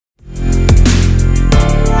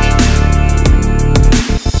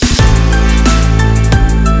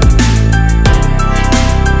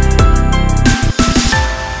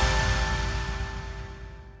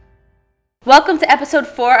Welcome to episode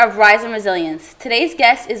 4 of Rise and Resilience. Today's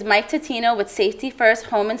guest is Mike Totino with Safety First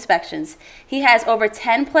Home Inspections. He has over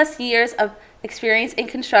 10 plus years of experience in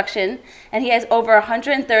construction, and he has over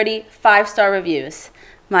 130 5-star reviews.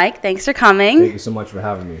 Mike, thanks for coming. Thank you so much for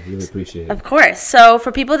having me. Really appreciate it. Of course. So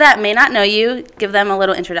for people that may not know you, give them a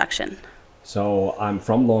little introduction. So I'm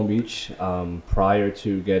from Long Beach. Prior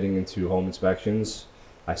to getting into home inspections,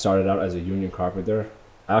 I started out as a union carpenter.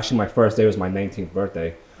 Actually, my first day was my 19th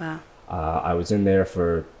birthday. Wow. I was in there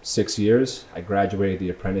for 6 years. I graduated the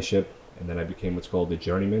apprenticeship, and then I became what's called the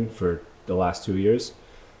journeyman for the last 2 years.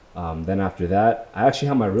 Then after that, I actually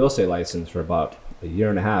had my real estate license for about a year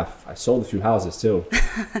and a half. I sold a few houses too.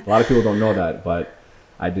 A lot of people don't know that, but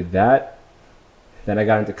I did that. Then I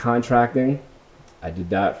got into contracting. I did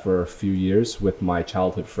that for a few years with my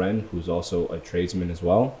childhood friend, who's also a tradesman as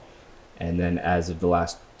well. And then as of the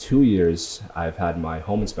last 2 years, I've had my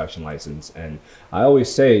home inspection license. And I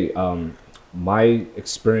always say my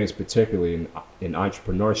experience, particularly in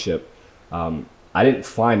entrepreneurship, I didn't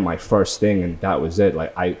find my first thing and that was it.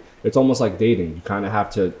 It's almost like dating. You kind of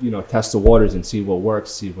have to, test the waters and see what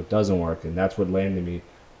works, see what doesn't work. And that's what landed me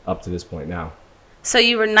up to this point now. So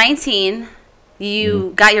you were 19.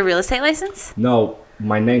 You got your real estate license? No,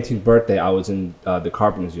 my 19th birthday, I was in the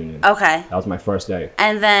Carpenters Union. Okay. That was my first day.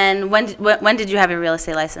 And then when did you have your real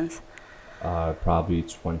estate license? Probably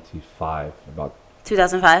 25, about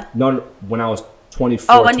 2005? No, when I was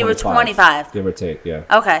 24. Oh, when you were 25. Give or take, yeah.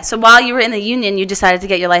 Okay, so while you were in the union, you decided to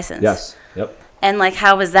get your license? Yes, yep. And,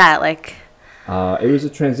 how was that? It was a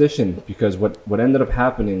transition because what ended up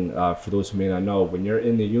happening, for those who may not know, when you're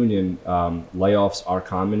in the union, layoffs are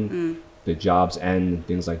common, the jobs end, and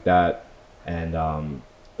things like that. And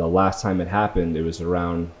the last time it happened, it was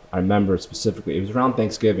around, I remember specifically, it was around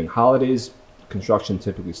Thanksgiving. Holidays, construction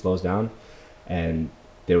typically slows down, and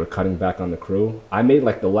they were cutting back on the crew. I made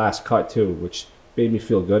the last cut too, which made me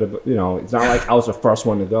feel good. But it's not like I was the first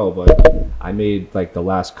one to go, but I made the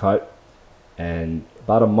last cut. And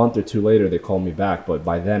about a month or two later, they called me back. But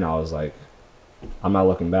by then, I was like, I'm not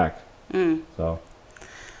looking back. So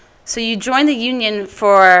you joined the union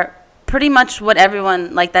for pretty much what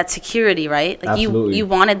everyone, that security, right? Absolutely. You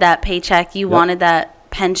wanted that paycheck. You wanted that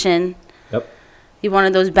pension. Yep. You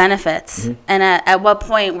wanted those benefits. Mm-hmm. And at what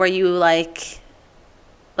point were you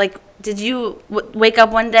did you wake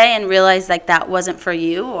up one day and realize that wasn't for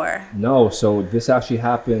you, or? No, so this actually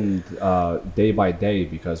happened day by day,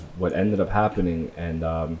 because what ended up happening, and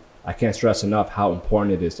I can't stress enough how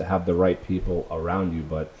important it is to have the right people around you.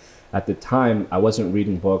 But at the time, I wasn't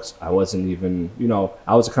reading books. I wasn't even,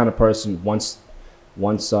 I was the kind of person, once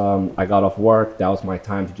I got off work, that was my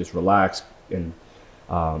time to just relax. And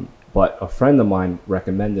but a friend of mine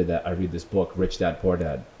recommended that I read this book, Rich Dad, Poor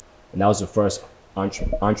Dad. And that was the first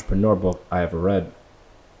entrepreneur book I ever read.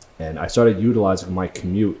 And I started utilizing my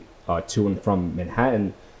commute to and from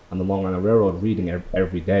Manhattan on the Long Island Railroad, reading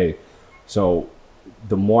every day. So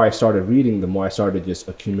the more I started reading, the more I started just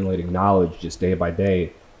accumulating knowledge just day by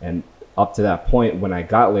day. And up to that point, when I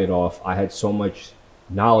got laid off, I had so much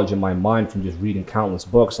knowledge in my mind from just reading countless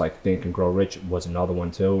books, like Think and Grow Rich was another one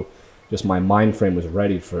too. Just my mind frame was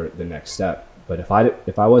ready for the next step. But if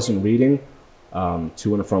I wasn't reading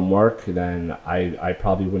to and from work, then I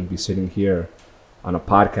probably wouldn't be sitting here on on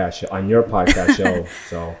your podcast show.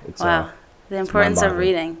 So it's wow. The importance of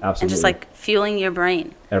reading. Absolutely. And just fueling your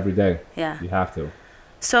brain every day. Yeah. You have to.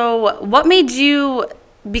 So what made you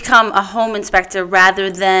become a home inspector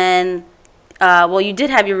rather than you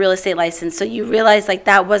did have your real estate license, so you realized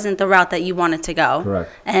that wasn't the route that you wanted to go?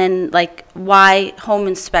 Correct. And why home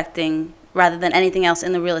inspecting rather than anything else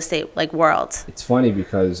in the real estate world? It's funny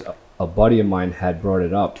because a buddy of mine had brought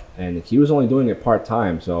it up, and he was only doing it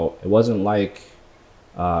part-time, so it wasn't like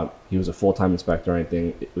he was a full-time inspector or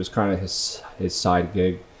anything. It was kind of his side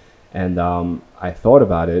gig. And I thought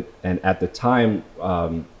about it, and at the time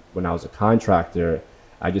when I was a contractor,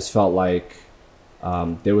 I just felt like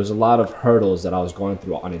there was a lot of hurdles that I was going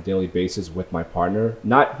through on a daily basis with my partner,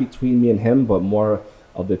 not between me and him, but more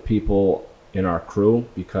of the people in our crew.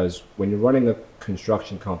 Because when you're running a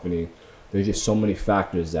construction company, there's just so many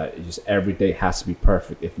factors that it just every day has to be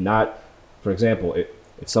perfect. If not, for example,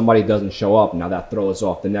 if somebody doesn't show up, now that throws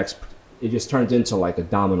off the next, it just turns into a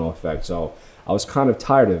domino effect. So I was kind of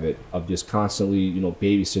tired of it, of just constantly,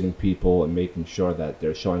 babysitting people and making sure that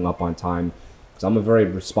they're showing up on time. Because I'm a very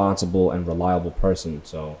responsible and reliable person.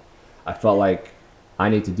 So I felt like I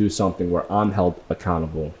need to do something where I'm held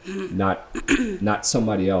accountable, not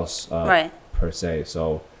somebody else right. per se.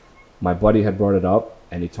 So my buddy had brought it up,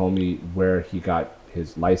 and he told me where he got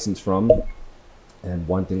his license from, and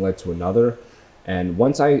one thing led to another. And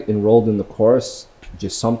once I enrolled in the course,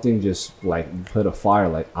 just something just like lit a fire.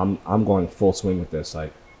 Like I'm going full swing with this.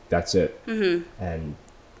 Like that's it. Mm-hmm. And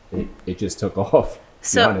it just took off.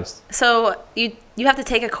 To be honest. So you have to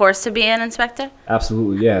take a course to be an inspector?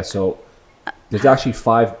 Absolutely, yeah. So there's actually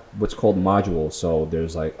 5 what's called modules. So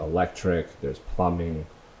there's like electric, there's plumbing.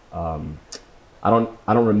 I don't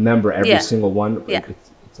remember every single one. Yeah.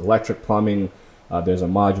 It's electric, plumbing. There's a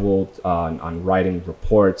module on writing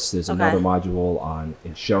reports. There's another module on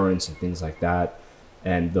insurance and things like that.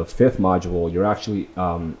 And the 5th module, you're actually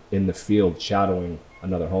in the field shadowing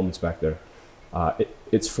another home inspector.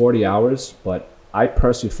 It's 40 hours, but I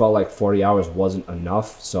personally felt like 40 hours wasn't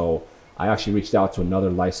enough. So I actually reached out to another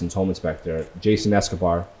licensed home inspector, Jason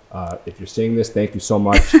Escobar. If you're seeing this, thank you so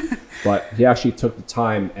much. But he actually took the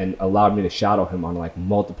time and allowed me to shadow him on like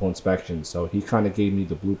multiple inspections. So he kind of gave me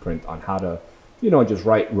the blueprint on how to, just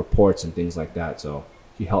write reports and things like that. So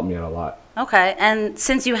he helped me out a lot. Okay. And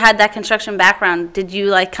since you had that construction background, did you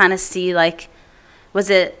like kind of see like, was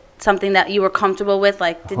it something that you were comfortable with?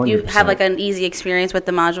 Like, did 100%. You have like an easy experience with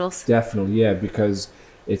the modules? Definitely, yeah. Because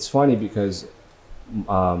it's funny because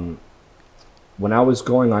when I was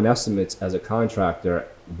going on estimates as a contractor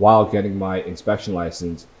while getting my inspection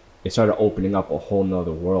license, it started opening up a whole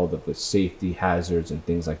nother world of the safety hazards and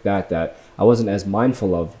things like that I wasn't as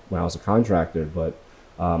mindful of when I was a contractor, but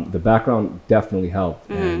the background definitely helped.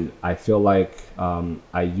 Mm-hmm. And I feel like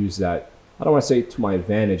I use that, I don't want to say to my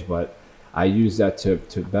advantage, but I use that to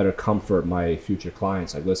better comfort my future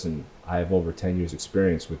clients. Like, listen, I have over 10 years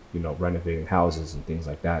experience with, renovating houses and things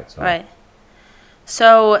like that. So. Right.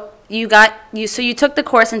 So you took the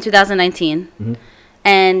course in 2019. Mm-hmm.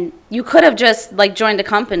 And you could have just like joined a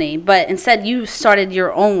company, but instead you started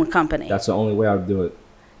your own company. That's the only way I would do it.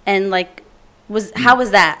 And like, how was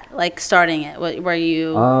that like starting it? Were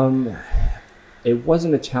you? It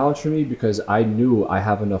wasn't a challenge for me because I knew I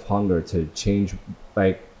have enough hunger to change.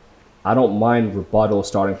 Like, I don't mind rebuttal,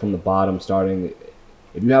 starting from the bottom.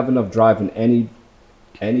 If you have enough drive in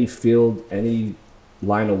any field, any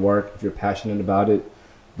line of work, if you're passionate about it,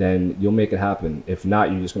 then you'll make it happen. If not,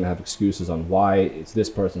 you're just going to have excuses on why it's this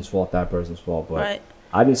person's fault, that person's fault. But right.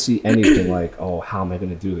 I didn't see anything like, oh, how am I going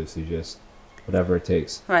to do this? You just, whatever it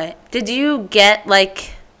takes. Right. Did you get,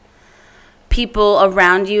 like, people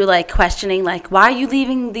around you, like, questioning, like, why are you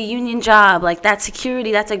leaving the union job? Like, that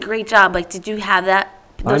security, that's a great job. Like, did you have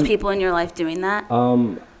those people in your life doing that?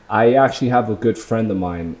 I actually have a good friend of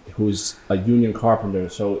mine who's a union carpenter.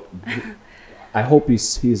 So I hope he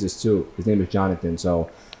sees this too. His name is Jonathan. So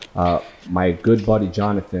my good buddy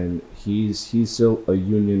Jonathan, he's still a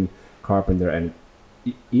union carpenter, and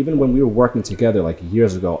even when we were working together like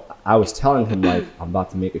years ago, I was telling him like I'm about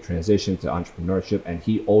to make a transition to entrepreneurship, and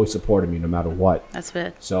he always supported me no matter what. That's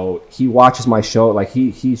good. So he watches my show. Like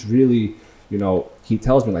he's really, he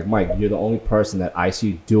tells me like, Mike, you're the only person that I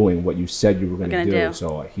see doing what you said you were going to do.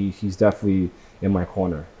 So he's definitely in my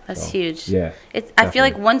corner. That's huge. Yeah. I feel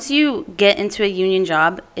like once you get into a union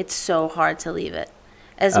job, it's so hard to leave it.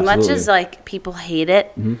 As Absolutely. Much as like people hate it,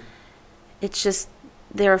 mm-hmm. It's just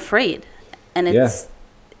they're afraid, and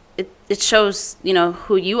it shows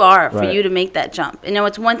who you are for you to make that jump.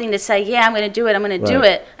 It's one thing to say, yeah, I'm going to do it, do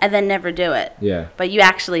it, and then never do it. Yeah. But you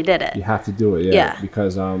actually did it. You have to do it. Yeah.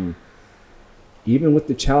 Because even with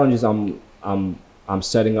the challenges I'm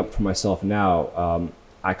setting up for myself now.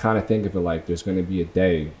 I kind of think of it like there's going to be a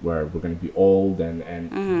day where we're going to be old and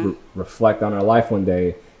mm-hmm. Reflect on our life one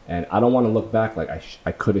day. And I don't want to look back like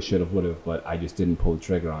I could have, should have, would have, but I just didn't pull the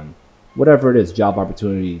trigger on whatever it is, job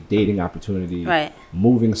opportunity, dating opportunity, right.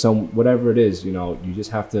 Moving whatever it is, you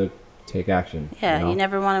just have to take action. Yeah, you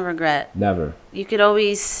never want to regret. Never. You could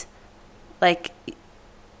always like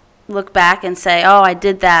look back and say, oh, I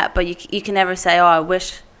did that, but you can never say, oh, I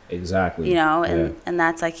wish. Exactly. And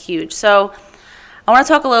that's like huge. So I want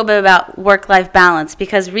to talk a little bit about work-life balance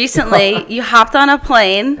because recently you hopped on a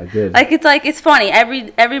plane. I did. It's funny.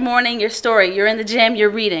 Every morning your story, you're in the gym,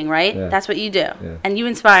 you're reading, right? Yeah. That's what you do. Yeah. And you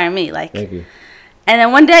inspire me. Thank you. And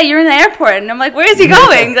then one day you're in the airport and I'm like, where is he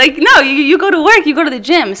going? Like, no, you go to work, you go to the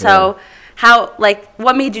gym. So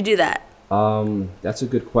what made you do that? That's a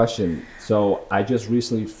good question. So I just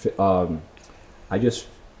recently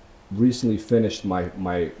finished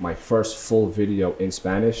my first full video in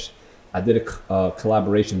Spanish. I did a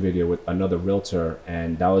collaboration video with another realtor,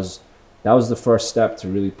 and that was the first step to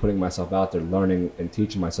really putting myself out there, learning and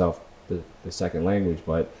teaching myself the second language.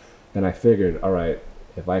 But then I figured, all right,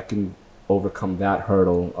 if I can overcome that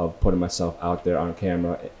hurdle of putting myself out there on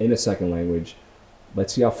camera in a second language,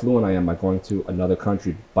 let's see how fluent I am by going to another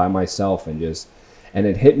country by myself. And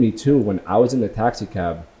it hit me too when I was in the taxi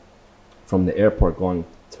cab from the airport going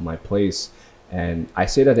to my place, And I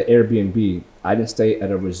stayed at an Airbnb. I didn't stay at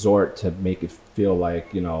a resort to make it feel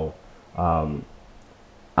like,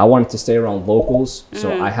 I wanted to stay around locals.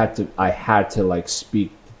 So I had to like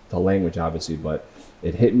speak the language, obviously, but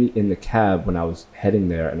it hit me in the cab when I was heading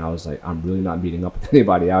there, and I was like, I'm really not meeting up with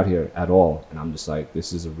anybody out here at all. And I'm just like,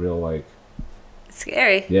 this is a real, like...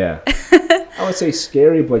 Scary. Yeah. I would say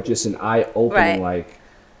scary, but just an eye-opening, Right. like,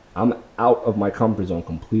 I'm out of my comfort zone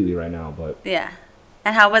completely right now, but... Yeah.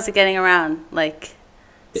 And how was it getting around, like,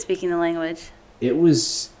 speaking the language? It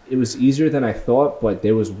was easier than I thought, but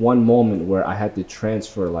there was one moment where I had to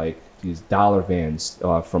transfer, like, these dollar vans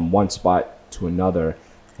from one spot to another.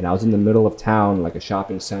 And I was in the middle of town, like a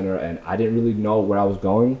shopping center, and I didn't really know where I was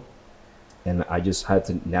going. And I just had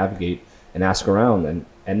to navigate and ask around.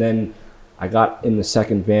 And then I got in the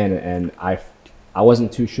second van, and I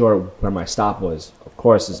wasn't too sure where my stop was. Of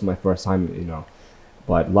course, this is my first time,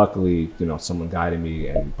 but luckily, someone guided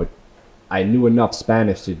me. But I knew enough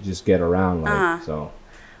Spanish to just get around, like, so.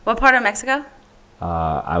 What part of Mexico?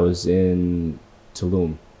 I was in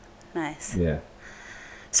Tulum. Nice. Yeah.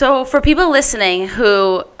 So for people listening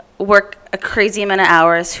who work a crazy amount of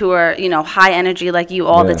hours, who are, high energy like you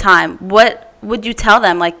all the time, what would you tell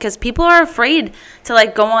them? Like, because people are afraid to,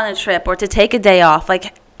 like, go on a trip or to take a day off.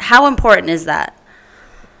 Like, how important is that?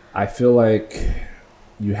 I feel like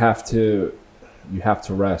you have to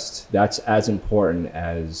rest. That's as important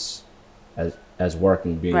as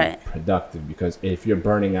working, being productive, because if you're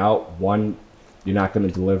burning out, one, you're not going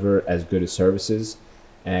to deliver as good as services,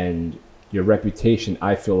 and your reputation,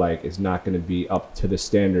 I feel like, is not going to be up to the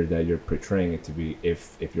standard that you're portraying it to be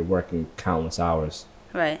if you're working countless hours.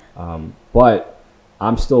 Right. But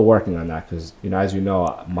I'm still working on that because, as you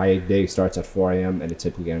know, my day starts at 4 a.m. and it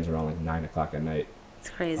typically ends around like 9 o'clock at night. It's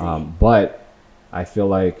crazy. But I feel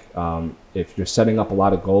like if you're setting up a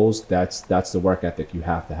lot of goals, that's the work ethic you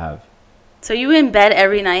have to have. So you in bed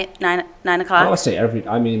every night, 9 o'clock? I don't want to say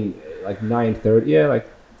like 9:30. Yeah, like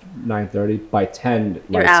 9:30. By 10,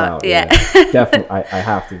 You're lights out. Yeah. Definitely. I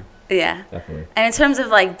have to. Yeah. Definitely. And in terms of,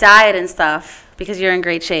 like, diet and stuff, because you're in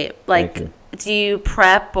great shape, like, do you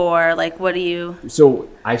prep or, like, what do you... So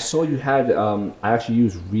I saw you had, I actually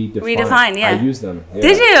use Redefine. Redefine, yeah. I use them. Yeah.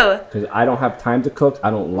 Did you? Because I don't have time to cook. I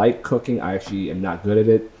don't like cooking. I actually am not good at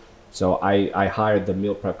it. So I hired the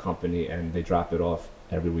meal prep company, and they drop it off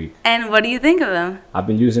every week. And what do you think of them? I've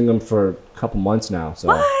been using them for a couple months now. So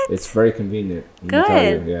What? it's very convenient. Good. Tell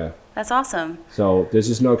you, yeah. That's awesome. So there's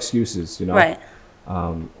just no excuses, Right.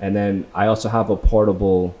 And then I also have a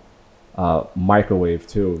portable microwave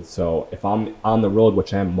too. So if I'm on the road,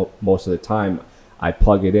 which I am most of the time, I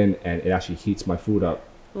plug it in and it actually heats my food up.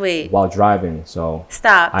 Wait. While driving. So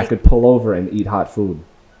Stop. I could pull over and eat hot food.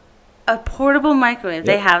 A portable microwave. Yep.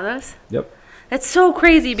 They have those? Yep. That's so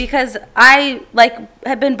crazy because I, like,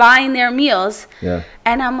 have been buying their meals. Yeah.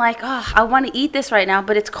 And I'm like, oh, I want to eat this right now,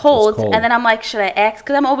 but it's cold. And then I'm like, should I ask?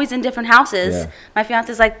 Because I'm always in different houses. Yeah. My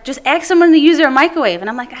fiance's like, just ask someone to use their microwave. And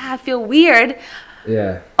I'm like, I feel weird.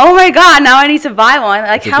 Yeah. Oh my God, now I need to buy one.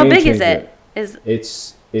 Like, how big is changer.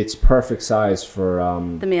 it? It's perfect size for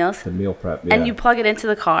The meals? the meal prep. Yeah. And you plug it into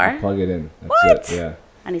the car? You plug it in. That's What? it. Yeah.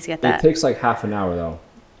 I need to get It that. takes like half an hour though.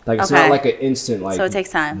 Like it's Okay. not like an instant, like, So it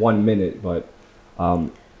takes time. 1 minute, but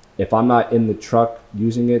if I'm not in the truck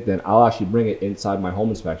using it, then I'll actually bring it inside my home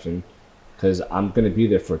inspection because I'm going to be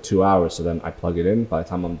there for 2 hours. So then I plug it in. By the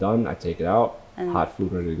time I'm done, I take it out. Hot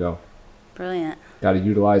food ready to go. Brilliant. Got to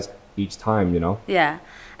utilize each time, Yeah.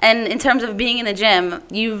 And in terms of being in the gym,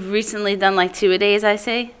 you've recently done like 2-a-days, I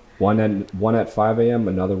see. One at 5 a.m.,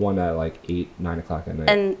 another one at like 8, 9 o'clock at night.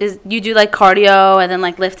 And you do like cardio and then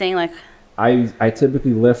like lifting, like... I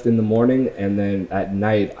typically lift in the morning, and then at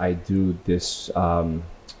night I do this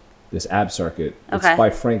this ab circuit. It's by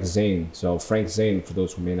Frank Zane. So Frank Zane, for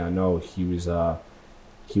those who may not know, he was a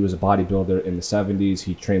bodybuilder in the 70s.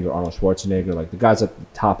 He trained with Arnold Schwarzenegger, like the guys at the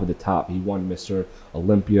top of the top. He won Mr.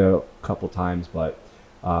 Olympia a couple times, but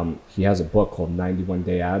he has a book called 91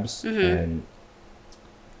 Day Abs. And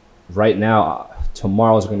right now,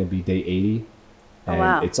 tomorrow is going to be day 80.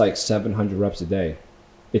 And it's like 700 reps a day.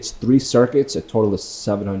 It's 3 circuits, a total of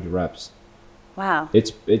 700 reps. Wow.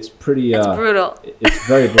 It's pretty... It's brutal. It's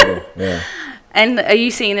very brutal, yeah. And are you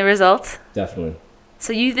seeing the results? Definitely.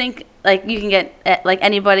 So you think, like, you can get, like,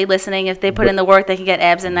 anybody listening, if they put in the work, they can get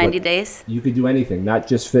abs in 90 days? You could do anything, not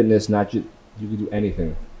just fitness, you could do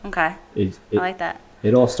anything. Okay. I like that.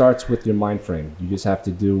 It all starts with your mind frame. You just have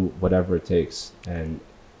to do whatever it takes. And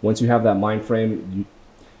once you have that mind frame,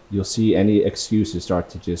 you'll see any excuses start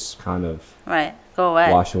to just kind of... Go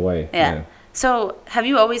away. Wash away. Yeah. So have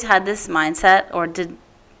you always had this mindset, or did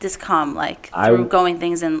this come, like, through going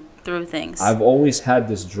things in through things. I've always had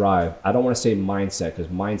this drive. I don't want to say mindset, because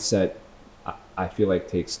mindset, I feel like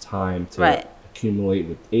takes time to accumulate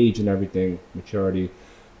with age and everything, maturity.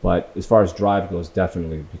 But as far as drive goes,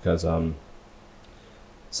 definitely, because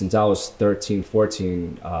since I was 13,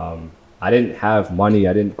 14, I didn't have money.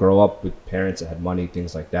 I didn't grow up with parents that had money,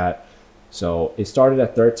 things like that. So it started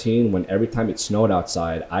at 13 when every time it snowed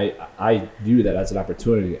outside, I view that as an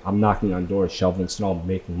opportunity. I'm knocking on doors, shoveling snow,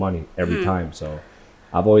 making money every time. So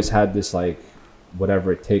I've always had this like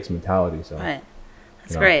whatever it takes mentality. So right,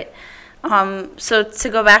 that's great. So to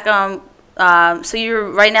go back, so you're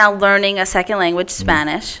right now learning a second language,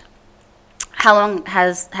 Spanish. How long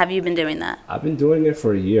have you been doing that? I've been doing it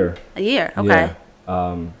for a year. A year, okay.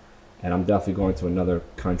 Yeah. And I'm definitely going to another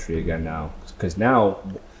country again now, because now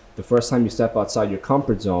the first time you step outside your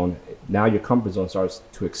comfort zone, now your comfort zone starts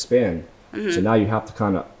to expand. So now you have to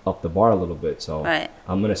kind of up the bar a little bit. So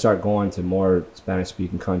I'm going to start going to more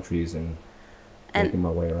Spanish-speaking countries and making my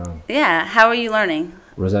way around. Yeah. How are you learning?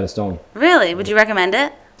 Rosetta Stone. Really? Would you recommend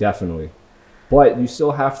it? Definitely. But you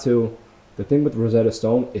still have to, the thing with Rosetta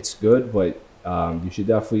Stone, it's good, but you should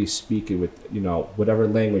definitely speak it with, whatever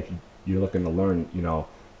language you're looking to learn.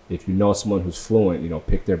 If you know someone who's fluent,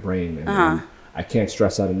 pick their brain. And I can't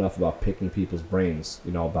stress that enough about picking people's brains,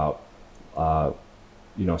 about,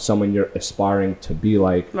 someone you're aspiring to be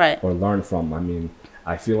like or learn from. I mean,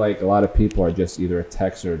 I feel like a lot of people are just either a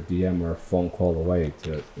text or a DM or a phone call away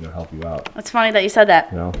to, help you out. It's funny that you said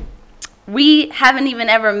that. We haven't even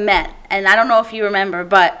ever met, and I don't know if you remember,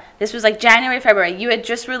 but this was like January, February. You had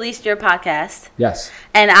just released your podcast. Yes.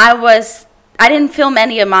 And I didn't film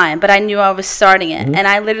any of mine, but I knew I was starting it. And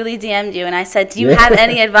I literally DM'd you, and I said, do you have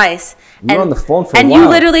any advice? We were on the phone for a while. And you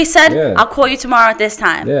literally said, I'll call you tomorrow at this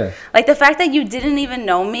time. Yeah. Like, the fact that you didn't even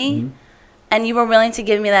know me, and you were willing to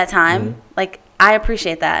give me that time, like, I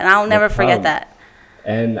appreciate that, and I'll never forget that.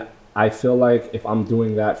 And I feel like if I'm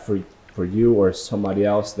doing that for you or somebody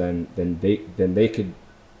else, then they could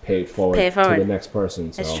pay it forward to the next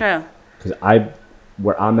person. So, it's true. Because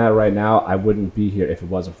where I'm at right now, I wouldn't be here if it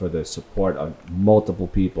wasn't for the support of multiple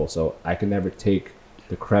people. So I can never take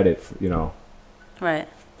the credit for, for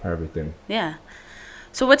everything. Yeah.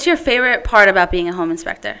 So what's your favorite part about being a home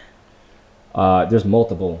inspector? There's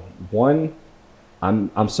multiple. One,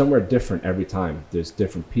 I'm somewhere different every time. There's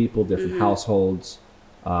different people, different households.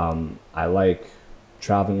 I like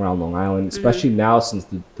traveling around Long Island, especially now since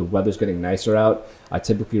the weather's getting nicer out. I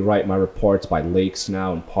typically write my reports by lakes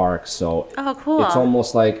now and parks, so cool. It's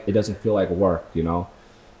almost like it doesn't feel like work,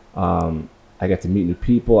 I get to meet new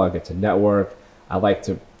people, I get to network, I like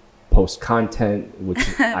to post content,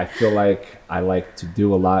 which I feel like I like to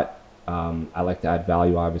do a lot. I like to add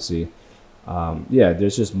value, obviously.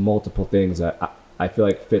 There's just multiple things that I feel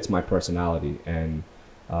like fits my personality, and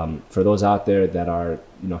for those out there that are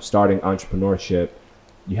starting entrepreneurship,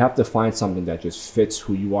 you have to find something that just fits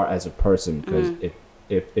who you are as a person, because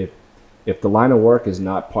if the line of work is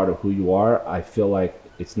not part of who you are, I feel like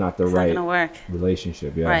it's not the right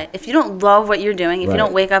relationship. Yeah. Right. If you don't love what you're doing, if you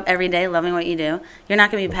don't wake up every day loving what you do, you're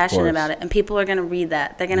not going to be passionate about it, and people are going to read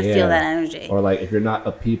that. They're going to feel that energy. Or like if you're not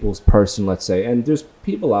a people's person, let's say, and there's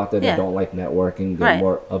people out there that don't like networking. They're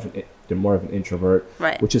more of an introvert,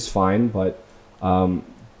 which is fine. But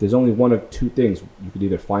there's only one of two things. You could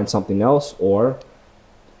either find something else, or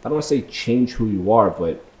I don't want to say change who you are,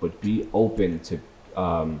 but be open to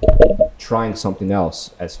trying something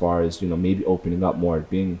else, as far as maybe opening up more,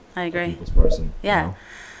 being a people's person.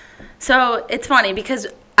 So it's funny because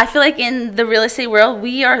I feel like in the real estate world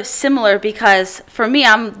we are similar, because for me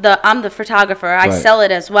I'm the photographer. I sell it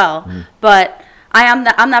as well, but I'm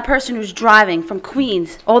that person who's driving from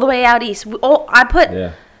Queens all the way out east. I put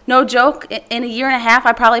no joke, in a year and a half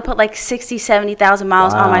I probably put like 70,000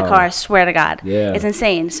 miles on my car. I swear to God. It's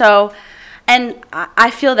insane. So, and I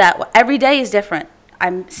feel that every day is different.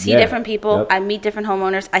 I see different people. I meet different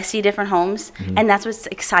homeowners. I see different homes, and that's what's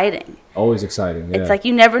exciting. Always exciting. Yeah. It's like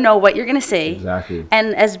you never know what you're gonna see. Exactly.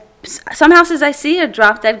 And as some houses I see are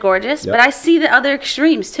drop dead gorgeous, but I see the other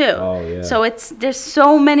extremes too. Oh yeah. So there's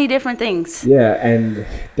so many different things. Yeah, and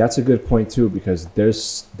that's a good point too, because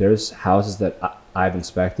there's houses that I've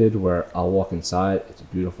inspected where I'll walk inside. It's a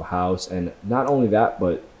beautiful house, and not only that,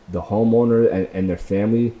 but the homeowner and their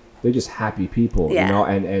family, they're just happy people.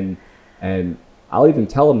 And I'll even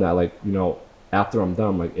tell them that, like, after I'm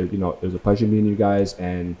done, like, it was a pleasure meeting you guys,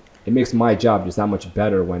 and it makes my job just that much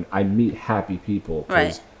better when I meet happy people.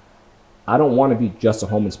 Because I don't want to be just a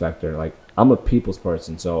home inspector. Like, I'm a people's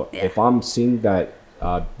person. So if I'm seeing that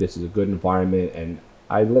this is a good environment, and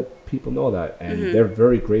I let people know that, and they're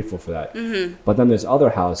very grateful for that. But then there's other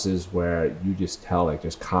houses where you just tell, like,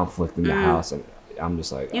 there's conflict in the house, and I'm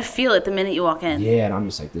just like, You feel it the minute you walk in. yeah, and I'm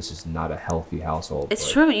just like, this is not a healthy household. It's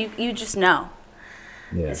but, true. You just know.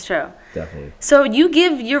 Yeah, It's true. definitely. So you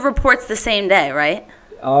give your reports the same day, right?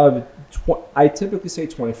 I typically say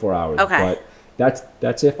 24 hours. Okay. But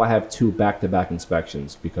that's if I have 2 back-to-back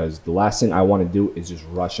inspections, because the last thing I want to do is just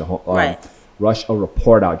rush a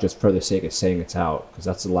report out just for the sake of saying it's out, because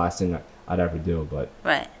that's the last thing I'd ever do.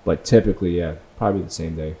 But typically, yeah, probably the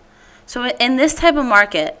same day. So in this type of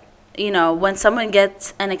market, when someone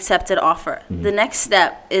gets an accepted offer, the next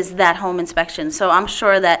step is that home inspection. So I'm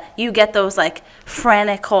sure that you get those like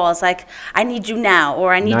frantic calls, like I need you now,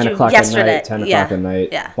 or I need 9 you o'clock yesterday. at night, 10 o'clock at night.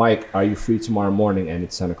 Yeah. Mike, are you free tomorrow morning? And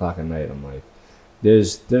it's 10 o'clock at night. I'm like,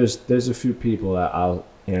 there's a few people that I'll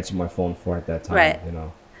answer my phone for at that time. Right.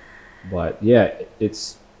 But yeah,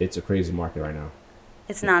 it's a crazy market right now.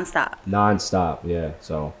 It's nonstop. Nonstop, yeah.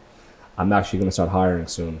 So I'm actually going to start hiring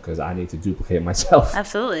soon, because I need to duplicate myself.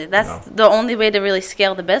 Absolutely. That's the only way to really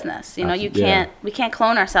scale the business. We can't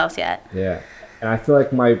clone ourselves yet. Yeah. And I feel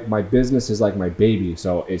like my business is like my baby.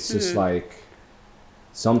 So it's just like,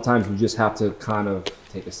 sometimes you just have to kind of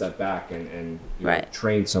take a step back and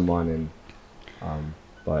train someone. And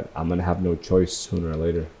but I'm going to have no choice sooner or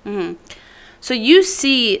later. Mm-hmm. So you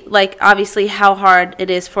see, like, obviously how hard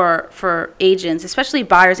it is for agents, especially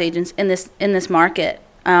buyer's agents in this market.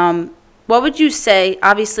 What would you say,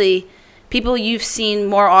 obviously, people you've seen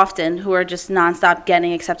more often who are just nonstop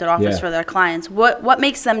getting accepted offers for their clients, what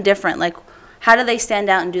makes them different? Like, how do they stand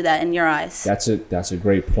out and do that in your eyes? That's a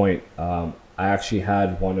great point. I actually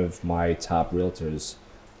had one of my top realtors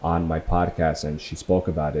on my podcast, and she spoke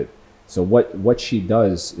about it. So what she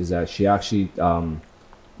does is that she actually,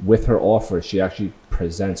 with her offer, she actually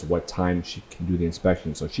presents what time she can do the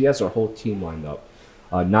inspection. So she has her whole team lined up.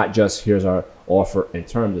 Not just here's our offer in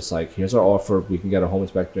terms, it's like, here's our offer, we can get a home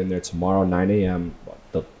inspector in there tomorrow 9 a.m.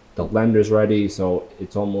 The lender's ready, so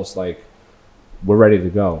it's almost like we're ready to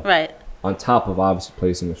go. Right. On top of obviously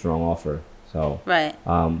placing a strong offer. So right.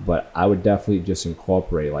 But I would definitely just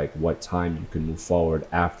incorporate like what time you can move forward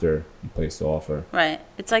after you place the offer. Right.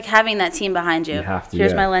 It's like having that team behind you. You have to.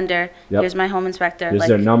 Here's my lender. Yep. Here's my home inspector. Here's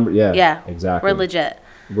their number. Yeah. Yeah. Exactly. We're legit.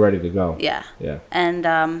 We're ready to go. Yeah. Yeah. And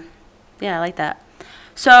I like that.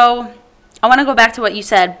 So I want to go back to what you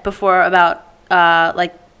said before about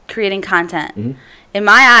like creating content. Mm-hmm. In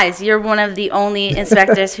my eyes, you're one of the only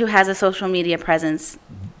inspectors who has a social media presence.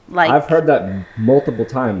 Like, I've heard that multiple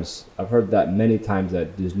times. I've heard that many times,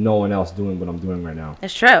 that there's no one else doing what I'm doing right now.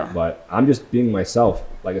 It's true. But I'm just being myself.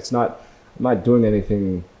 Like, I'm not doing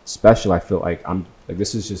anything special. I feel like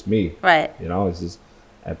this is just me. Right. It's just,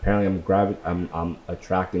 apparently I'm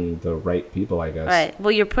attracting the right people, I guess. Right.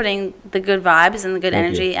 Well, you're putting the good vibes and the good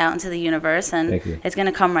energy out into the universe, and it's going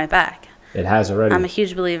to come right back. It has already. I'm a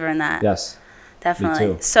huge believer in that. Yes. Definitely.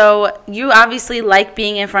 Me too. So you obviously like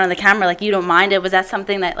being in front of the camera. Like, you don't mind it. Was that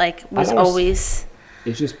something that was always?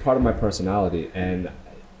 It's just part of my personality, and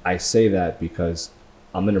I say that because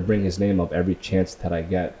I'm gonna bring his name up every chance that I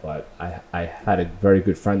get. But I had a very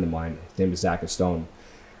good friend of mine. His name is Zach Stone,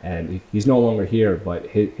 and he's no longer here. But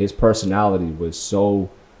his personality was so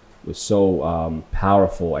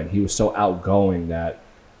powerful, and he was so outgoing that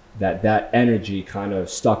energy kind of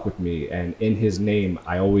stuck with me. And in his name,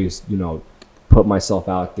 I always put myself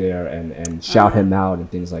out there and shout him out and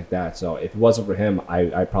things like that. So if it wasn't for him,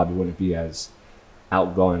 I probably wouldn't be as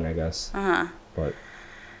outgoing, I guess. But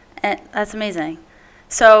and that's amazing.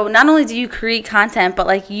 So not only do you create content,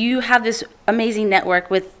 but you have this amazing network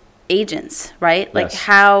with agents, right? Like, yes.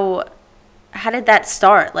 How did that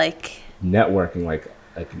start? Networking like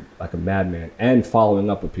a madman, and following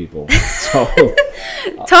up with people. So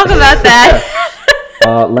talk about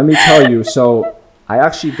that. Let me tell you. So I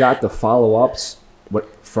actually got the follow-ups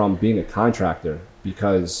from being a contractor,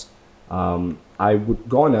 because I would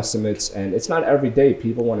go on estimates, and it's not every day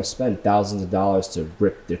people want to spend thousands of dollars to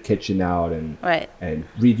rip their kitchen out and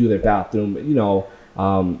redo their bathroom.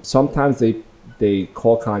 Sometimes they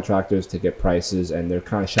call contractors to get prices, and they're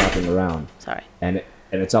kind of shopping around. Sorry. And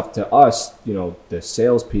it's up to us, the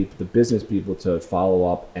salespeople, the business people, to follow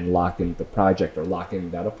up and lock in the project or lock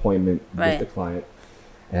in that appointment with the client.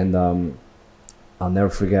 And I'll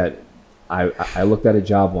never forget, I looked at a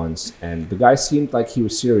job once, and the guy seemed like he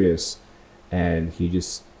was serious, and he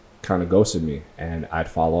just kind of ghosted me. And I'd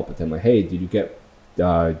follow up with him like, hey, did you get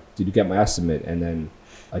my estimate? And then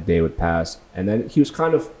a day would pass, and then he was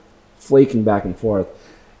kind of flaking back and forth,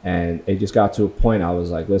 and it just got to a point I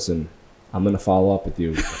was like, listen, I'm gonna follow up with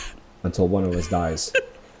you until one of us dies.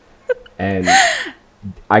 And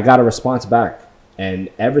I got a response back, and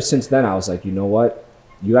ever since then I was like, you know what?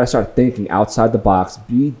 You got to start thinking outside the box.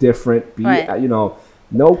 Be different.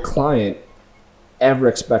 No client ever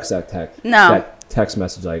expects that text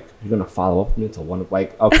message, like, you're gonna follow up with me until one,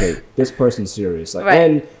 like, okay, this person's serious, like,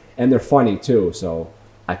 right. and they're funny too. So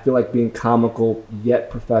I feel like being comical yet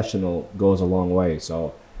professional goes a long way.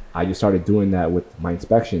 So I just started doing that with my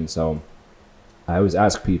inspection. So I always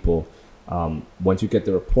ask people, once you get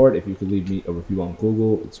the report, if you could leave me a review on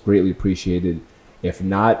Google, it's greatly appreciated. If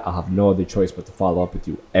not, I'll have no other choice but to follow up with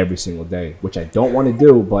you every single day, which I don't want to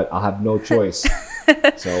do, but I'll have no choice.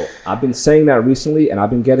 So I've been saying that recently, and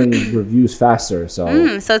I've been getting reviews faster.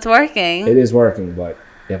 So So it's working. It is working, but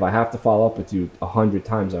if I have to follow up with you 100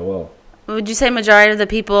 times, I will. Would you say majority of the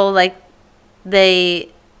people, like, they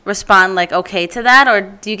respond, like, okay to that? Or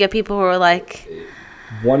do you get people who are like...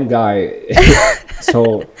 One guy...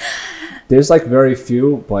 So there's, like, very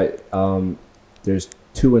few, but there's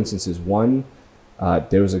two instances. One...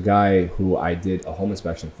 there was a guy who I did a home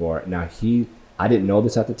inspection for. Now, I didn't know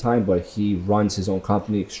this at the time, but he runs his own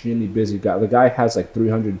company, extremely busy guy. The guy has like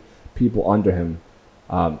 300 people under him.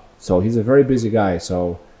 So he's a very busy guy.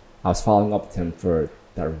 So I was following up with him for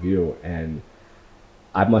that review, and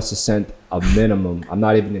I must have sent a minimum, I'm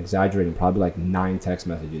not even exaggerating, probably like 9 text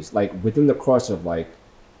messages. Like within the course of like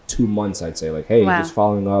 2 months, I'd say like, hey, wow. Just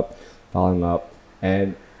following up.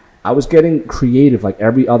 And I was getting creative, like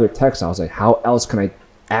every other text. I was like, how else can I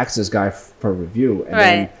ask this guy for a review? And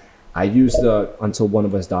then I used the until one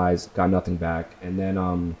of us dies, got nothing back. And then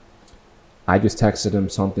I just texted him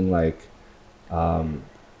something like,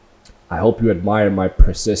 I hope you admire my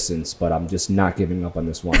persistence, but I'm just not giving up on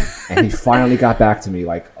this one. And he finally got back to me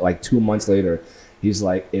like 2 months later. He's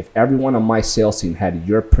like, if everyone on my sales team had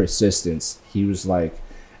your persistence, he was like,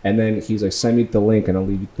 and then he's like, send me the link and I'll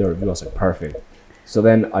leave you the review. I was like, perfect. So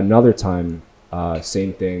then another time,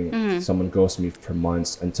 same thing. Someone ghosted me for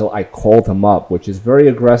months until I called him up, which is very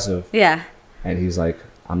aggressive. Yeah. And he's like,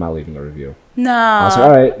 I'm not leaving a review. No. I was like,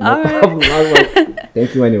 all right, no problem. I was like,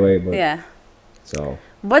 thank you anyway. But yeah. So.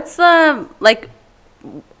 What's the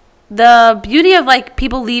beauty of like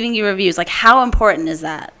people leaving you reviews? Like, how important is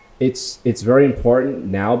that? It's very important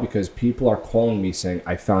now because people are calling me saying,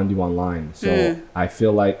 I found you online. So I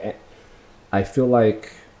feel like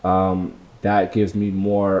that gives me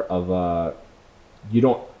more of a, you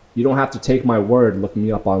don't have to take my word, look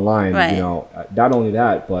me up online. Right. You know, not only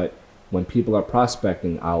that, but when people are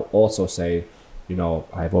prospecting, I'll also say, you know,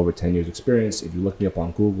 I have over 10 years experience. If you look me up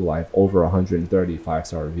on Google, I have over 130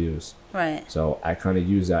 5-star reviews. Right. So I kind of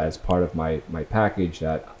use that as part of my package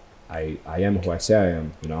that I am who I say I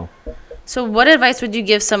am, you know. So what advice would you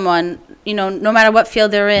give someone, you know, no matter what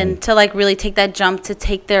field they're in, to like really take that jump to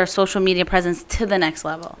take their social media presence to the next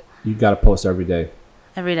level? You got to post every day.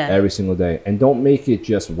 Every day. Every single day. And don't make it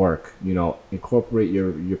just work, you know, incorporate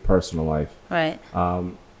your personal life. Right.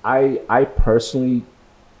 I personally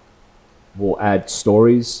will add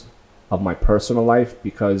stories of my personal life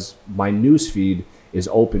because my news feed is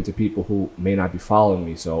open to people who may not be following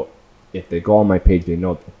me. So if they go on my page, they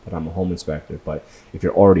know that I'm a home inspector. But if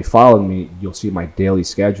you're already following me, you'll see my daily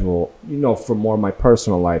schedule, you know, for more of my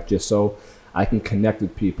personal life, just so I can connect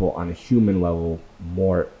with people on a human level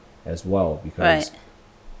more as well. Because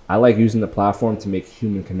I like using the platform to make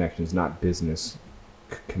human connections, not business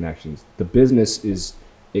connections. The business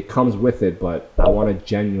it comes with it, but I want to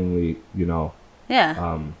genuinely, you know,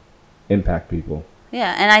 impact people.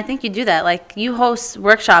 Yeah, and I think you do that. Like, you host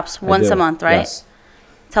workshops once a month, right? Yes.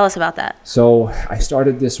 Tell us about that. So I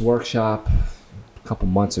started this workshop a couple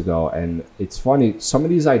months ago, and it's funny. Some of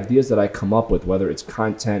these ideas that I come up with, whether it's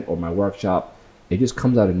content or my workshop, it just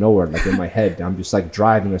comes out of nowhere, like in my head. I'm just like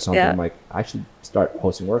driving or something. I'm like, I should start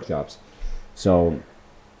hosting workshops. So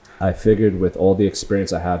I figured with all the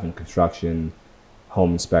experience I have in construction,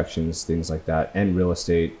 home inspections, things like that, and real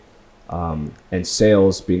estate, and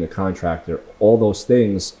sales, being a contractor, all those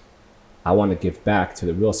things, I want to give back to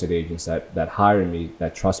the real estate agents that hire me,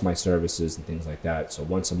 that trust my services and things like that. So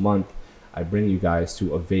once a month, I bring you guys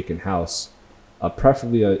to a vacant house,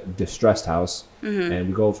 preferably a distressed house, and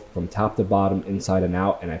we go from top to bottom, inside and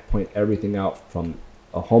out, and I point everything out from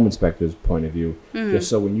a home inspector's point of view, just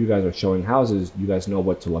so when you guys are showing houses, you guys know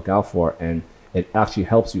what to look out for, and it actually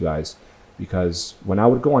helps you guys. Because when I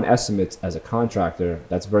would go on estimates as a contractor,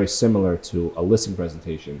 that's very similar to a listing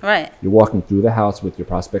presentation. Right. You're walking through the house with your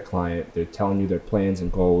prospect client. They're telling you their plans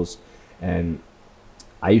and goals. And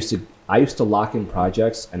I used to lock in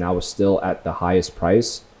projects, and I was still at the highest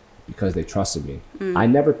price because they trusted me. I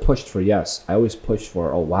never pushed for yes. I always pushed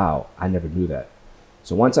for, oh, wow, I never knew that.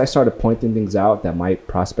 So once I started pointing things out that my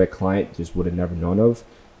prospect client just would have never known of,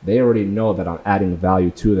 they already know that I'm adding value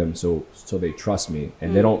to them. So they trust me,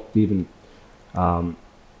 and they don't even...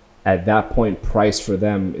 at that point, price for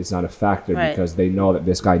them is not a factor Right. because they know that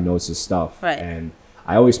this guy knows his stuff. Right. And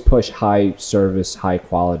I always push high service, high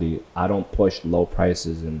quality. I don't push low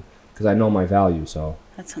prices, and because I know my value. So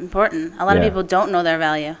That's important. A lot of Yeah. people don't know their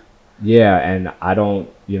value. yeah, and I don't,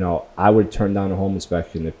 I would turn down a home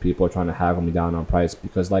inspection if people are trying to haggle me down on price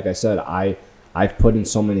because, like I said, I've put in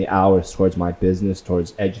so many hours towards my business,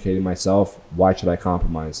 towards educating myself. Why should I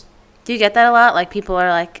compromise? Do you get that a lot? Like people are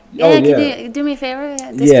like, Oh, yeah, yeah. can you do me a favor?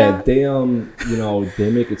 Yeah, Discount? they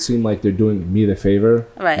make it seem like they're doing me the favor.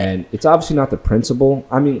 Right. And it's obviously not the principle.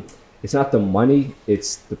 I mean, it's not the money,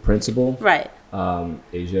 it's the principle. Right.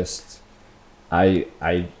 It's just I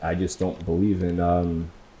just don't believe in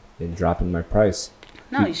dropping my price.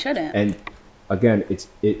 No, you shouldn't. And again,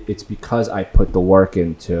 it's because I put the work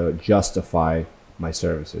in to justify my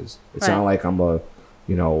services. It's Right. not like I'm a,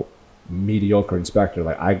 mediocre inspector.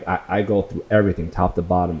 Like I go through everything top to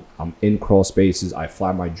bottom. I'm in crawl spaces. I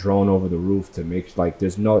fly my drone over the roof to make like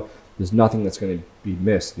there's nothing that's gonna be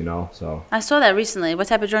missed. So I saw that recently. What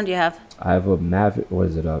type of drone do you have? I have a Mavic. What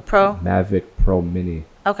is it? A Pro? Mavic Pro Mini,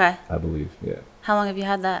 Okay. I believe. Yeah. How long have you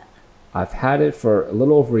had that? I've had it for a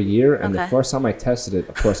little over a year, and the Okay. first time I tested it,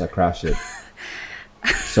 of course, I crashed it.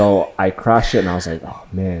 So I crashed it, and I was like, oh,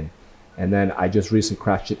 man. And then I just recently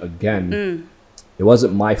crashed it again. It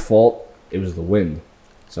wasn't my fault. It was the wind.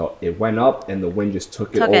 So it went up, and the wind just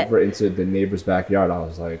took it over into the neighbor's backyard. I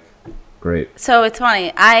was like, great. So it's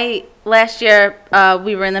funny. Last year,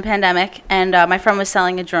 we were in the pandemic, and my friend was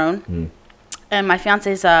selling a drone. And my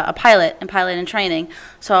fiance's a pilot in training.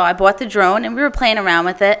 So I bought the drone, and we were playing around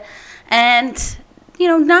with it. And,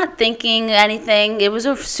 not thinking anything. It was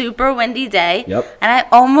a super windy day. Yep. And I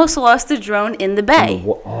almost lost the drone in the bay.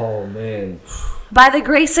 Oh, man. By the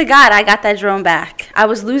grace of God, I got that drone back. I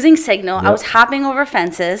was losing signal. I Yep. was hopping over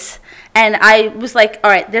fences. And I was like, all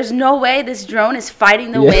right, there's no way this drone is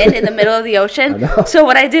fighting the wind in the middle of the ocean. I know. So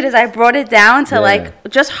what I did is I brought it down to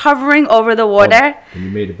just hovering over the water. And you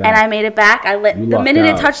made it back. And I made it back. The lucked minute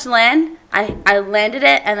out. it touched land, I landed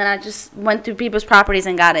it, and then I just went through people's properties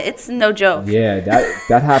and got it. It's no joke. Yeah,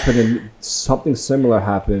 that happened, and something similar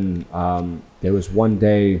happened. There was one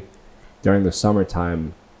day during the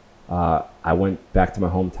summertime, I went back to my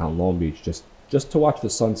hometown, Long Beach, just to watch the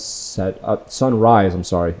sunrise. I'm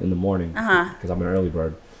sorry, in the morning because I'm an early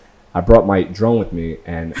bird. I brought my drone with me,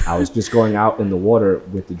 and I was just going out in the water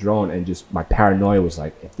with the drone, and just my paranoia was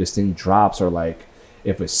like, if this thing drops or like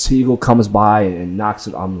if a seagull comes by and knocks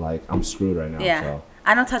it, I'm screwed right now. Yeah. So.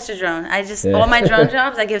 I don't touch the drone. All my drone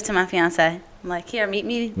jobs, I give to my fiance. I'm like, here, meet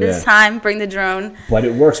me this Yeah. time. Bring the drone. But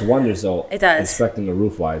it works wonders, though. It does. Inspecting the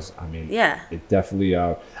roof wise. I mean, Yeah. it definitely.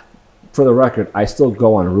 For the record, I still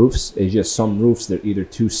go on roofs. It's just some roofs they're either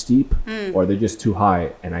too steep or they're just too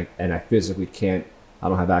high, and I physically can't. I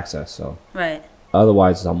don't have access. So Right.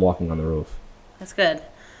 otherwise, I'm walking on the roof. That's good.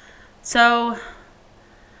 So,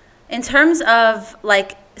 in terms of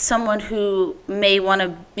like someone who may want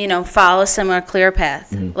to, follow a similar clear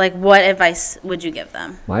path, like what advice would you give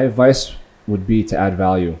them? My advice would be to add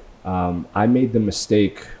value. I made the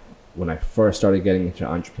mistake when I first started getting into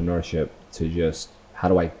entrepreneurship to just, how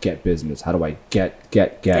do I get business? How do I get?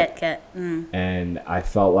 And I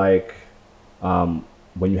felt like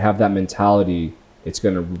when you have that mentality, it's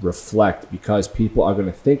going to reflect because people are going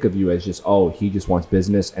to think of you as just, oh, he just wants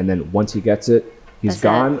business. And then once he gets it, he's That's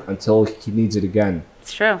gone until he needs it again.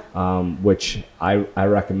 It's true. Which I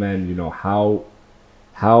recommend, how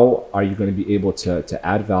are you going to be able to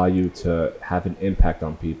add value to have an impact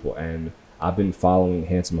on people? And I've been following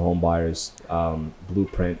Handsome Homebuyers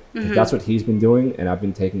blueprint. That's what he's been doing, and I've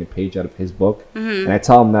been taking a page out of his book. And I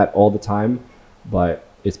tell him that all the time, but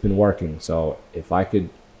it's been working. So if I could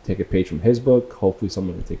take a page from his book, hopefully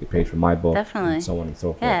someone can take a page from my book. Definitely. And so on and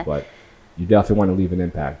so forth. Yeah. But you definitely want to leave an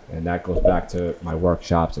impact, and that goes back to my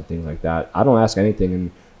workshops and things like that. I don't ask anything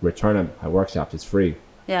in return of my workshops. It's free.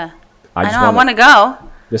 Yeah. I I want to go.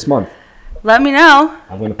 This month. Let me know.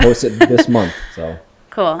 I'm going to post it this month. So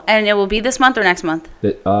Cool. And it will be this month or next month?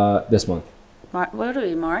 this month. What are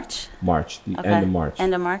we, March? March. The Okay. end of March.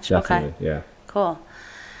 End of March? Definitely. Okay. Yeah. Cool.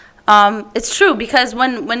 It's true because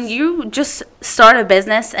when you just start a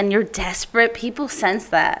business and you're desperate, people sense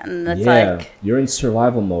that, and it's like you're in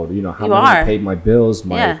survival mode. How You am I are. gonna pay my bills,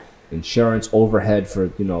 my Yeah. insurance, overhead for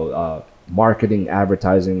marketing,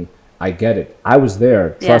 advertising. I get it. I was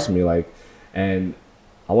there. Trust me. And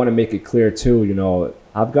I want to make it clear too.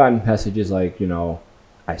 I've gotten messages like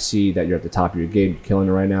I see that you're at the top of your game, you're killing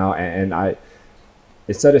it right now, and I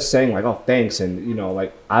instead of saying like, oh, thanks, and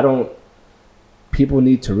I don't. People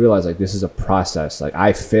need to realize like this is a process. Like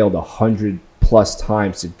I failed 100+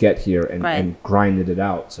 times to get here and grinded it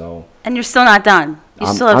out. So And you're still not done. You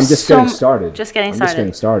still have I'm just getting started. Just getting I'm started. just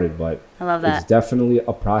getting started, but I love that. it's definitely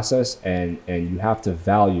a process, and you have to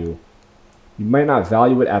value. You might not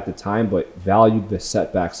value it at the time, but value the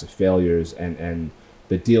setbacks, the failures, and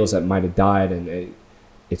the deals that might have died, and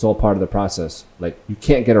it's all part of the process. Like, you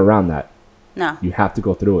can't get around that. No. You have to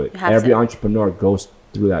go through it. Every entrepreneur goes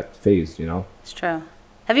through that phase, you know? It's true.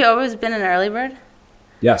 Have you always been an early bird?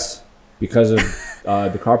 Yes, because of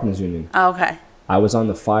the Carpenters Union. Oh, okay. I was on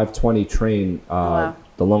the 5:20 train, wow.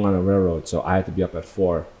 the Long Island Railroad, so I had to be up at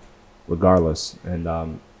 4 regardless. And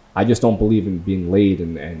I just don't believe in being late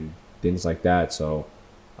and things like that. So,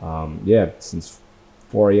 yeah, since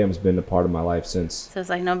 4 a.m. has been a part of my life since. So it's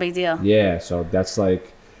like no big deal. Yeah, so that's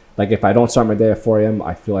like if I don't start my day at 4 a.m.,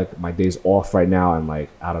 I feel like my day's off right now, and like,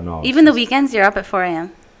 I don't know. Even the weekends, you're up at 4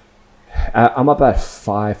 a.m.? I'm up at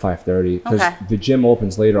 5:30 because Okay. the gym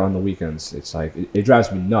opens later on the weekends. It's like, it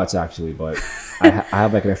drives me nuts actually, but I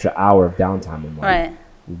have like an extra hour of downtime. I'm like, Right.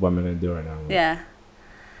 what am I going to do right now? Yeah.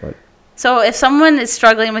 But So if someone is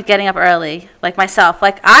struggling with getting up early, like myself,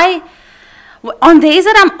 like on days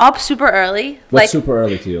that I'm up super early, what's like super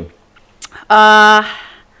early to you?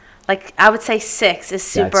 like I would say 6 is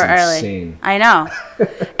super That's early. insane. I know.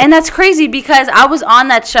 And that's crazy because I was on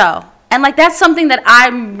that show. And like that's something that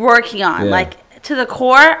I'm working on. Yeah. Like to the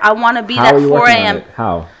core, I want to be How that are you 4 working on a.m. it?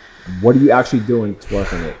 How? What are you actually doing to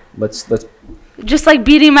work on it? Let's Just like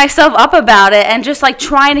beating myself up about it and just like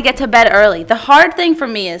trying to get to bed early. The hard thing for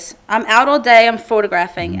me is I'm out all day, I'm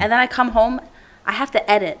photographing, and then I come home, I have to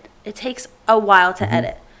edit. It takes a while to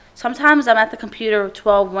edit. Sometimes I'm at the computer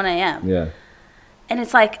 12, 1 a.m. yeah. And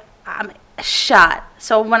it's like I'm shot.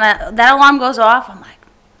 So when that alarm goes off, I'm like,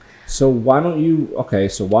 So why don't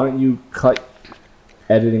you cut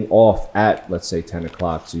editing off at, let's say, 10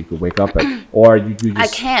 o'clock so you could wake up at, or you just... I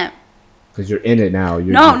can't. Because you're in it now.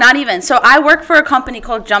 No, not even. So I work for a company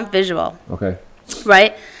called Jump Visual. Okay.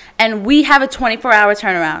 Right? And we have a 24-hour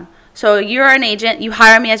turnaround. So you're an agent, you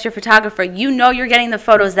hire me as your photographer, you know you're getting the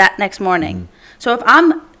photos that next morning. So if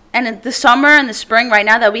and in the summer and the spring right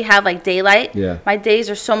now that we have like daylight, my days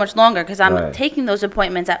are so much longer because I'm taking those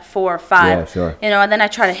appointments at 4 or 5. Yeah, sure. You know, and then I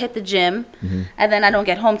try to hit the gym, and then I don't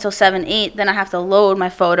get home till 7, 8. Then I have to load my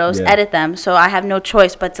photos, edit them. So I have no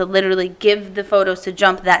choice but to literally give the photos to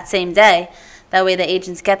Jump that same day. That way the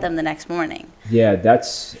agents get them the next morning. Yeah,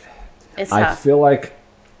 It's tough. I feel like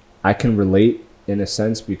I can relate in a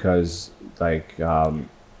sense because, like, for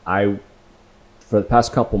the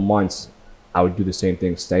past couple months, I would do the same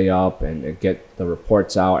thing, stay up and get the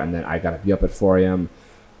reports out, and then I got to be up at 4 a.m.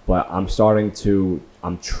 But I'm trying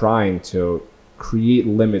to create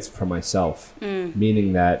limits for myself,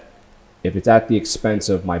 meaning that if it's at the expense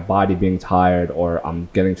of my body being tired or I'm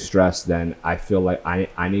getting stressed, then I feel like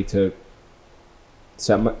I need to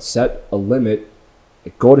set a limit,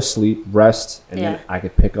 go to sleep, rest, and then I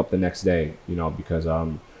could pick up the next day, you know, because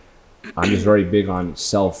I'm just very big on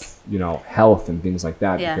self, you know, health and things like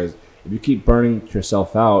that. Yeah. Because if you keep burning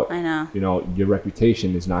yourself out, I know. You know, your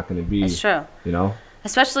reputation is not going to be. It's true. You know?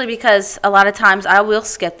 Especially because a lot of times I will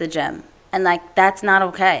skip the gym. And, like, that's not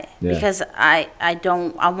okay. Yeah. Because I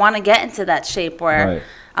want to get into that shape where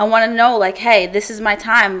I want to know, like, hey, this is my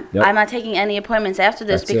time. Yep. I'm not taking any appointments after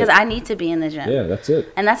this because I need to be in the gym. Yeah, that's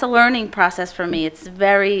it. And that's a learning process for me. It's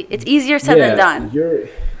easier said than done.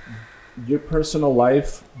 Your personal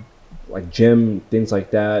life, like gym, things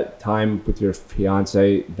like that, time with your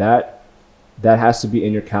fiance, that has to be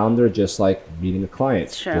in your calendar, just like meeting a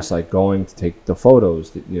client, just like going to take the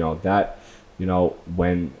photos. You know,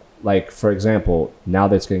 when, like, for example, now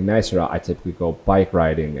that it's getting nicer out, I typically go bike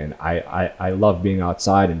riding, and I love being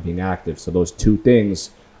outside and being active. So those two things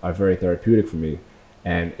are very therapeutic for me,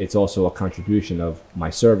 and it's also a contribution of my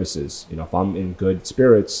services. You know, if I'm in good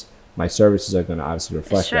spirits, my services are going to obviously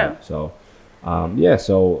reflect that. So,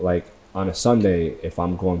 so like on a Sunday, if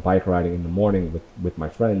I'm going bike riding in the morning with my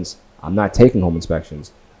friends, I'm not taking home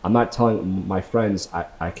inspections. I'm not telling my friends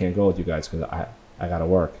I can't go with you guys because I got to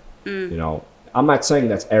work. You know, I'm not saying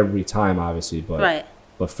that's every time, obviously, but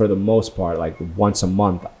for the most part, like once a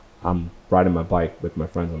month, I'm riding my bike with my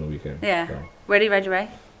friends on the weekend. Yeah. So. Where do you ride your bike?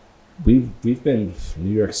 We've been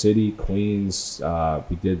New York City, Queens.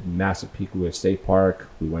 We did Massapequa State Park.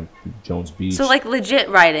 We went to Jones Beach. So like legit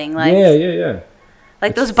riding, like yeah.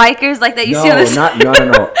 Like those bikers, like that you see on the side. No.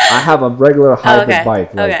 I have a regular hybrid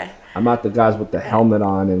bike. Like, okay. I'm not the guys with the helmet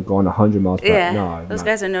on and going 100 miles per hour. Yeah. No, those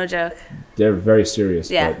guys are no joke. They're very serious.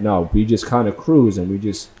 Yeah. But no, we just kind of cruise and we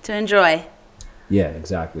just to enjoy. Yeah,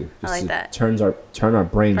 exactly. I like that. Turn our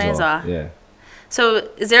brains off. Yeah. So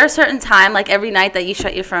is there a certain time, like every night, that you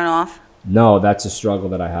shut your phone off? No, that's a struggle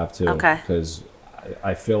that I have too. Okay. Because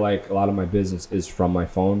I feel like a lot of my business is from my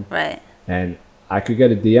phone. Right. And I could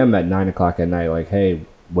get a DM at 9 o'clock at night, like, hey,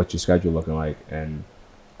 what's your schedule looking like?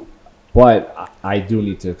 But I do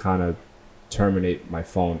need to kind of terminate my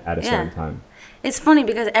phone at a certain time. It's funny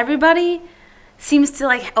because everybody seems to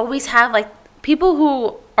like always have like people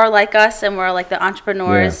who are like us and we're like the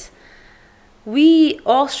entrepreneurs. Yeah. We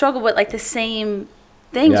all struggle with like the same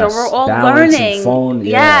things, or we're all learning. Phone,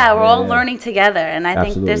 we're all learning together, and I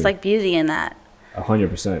think there's like beauty in that.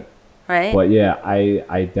 100%. Right. But yeah,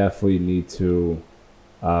 I definitely need to,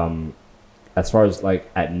 as far as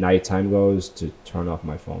like at nighttime goes, to turn off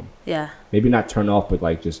my phone. Yeah. Maybe not turn off, but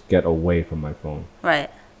like just get away from my phone. Right.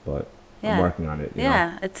 But I'm working on it. You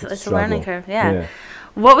know? It's a learning curve. Yeah.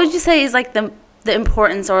 What would you say is like the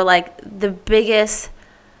importance or like the biggest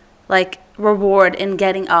like reward in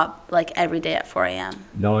getting up like every day at 4 a.m.?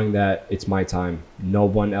 Knowing that it's my time. No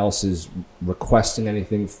one else is requesting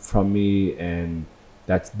anything from me, and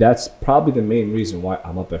that's probably the main reason why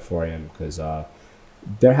I'm up at 4 a.m. because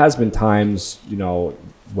there has been times, you know,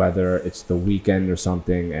 whether it's the weekend or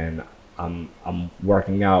something, and I'm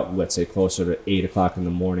working out, let's say closer to 8 o'clock in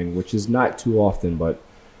the morning, which is not too often,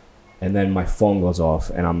 and then my phone goes off,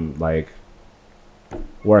 and I'm like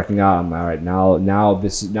working out. I'm all right.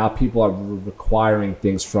 Now people are requiring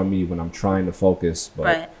things from me when I'm trying to focus,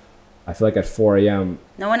 but I feel like at 4 a.m.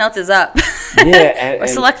 no one else is up. Yeah, or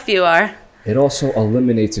select few are. It also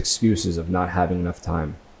eliminates excuses of not having enough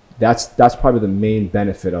time. That's probably the main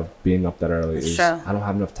benefit of being up that early. I don't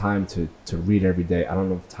have enough time to read every day. I don't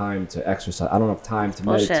have enough time to exercise. I don't have time to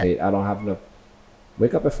meditate. I don't have enough.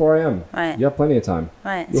 Wake up at 4 a.m. Right. You have plenty of time.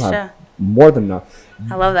 Right. You'll have more than enough.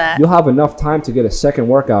 I love that. You'll have enough time to get a second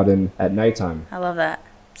workout in at nighttime. I love that.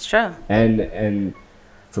 It's true. And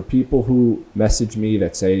for people who message me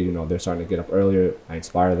that say, you know, they're starting to get up earlier, I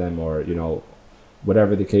inspire them, or, you know,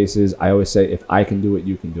 whatever the case is, I always say, if I can do it,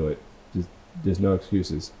 you can do it. There's no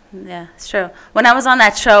excuses. Yeah, it's true. When I was on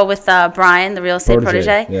that show with Brian, the real estate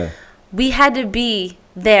protege, we had to be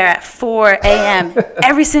there at 4 a.m.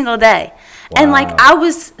 every single day. Wow. And, like, I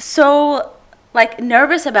was so, like,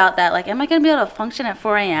 nervous about that. Like, am I going to be able to function at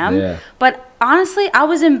 4 a.m.? Yeah. But, honestly, I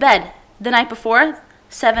was in bed the night before,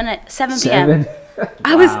 7 p.m.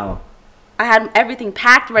 I had everything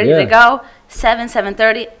packed, ready to go.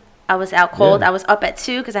 7:30. I was out cold. I was up at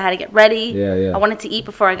 2 because I had to get ready. I wanted to eat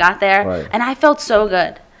before I got there. Right. And I felt so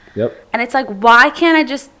good. Yep. And it's like, why can't I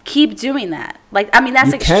just keep doing that? Like, I mean,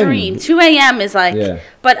 that's extreme. 2 a.m. is like,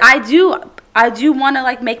 but I do want to,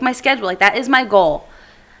 like, make my schedule. Like, that is my goal.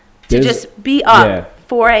 To just be up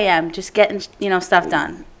 4 a.m., just getting, you know, stuff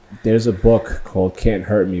done. There's a book called Can't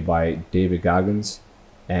Hurt Me by David Goggins.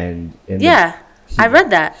 And I read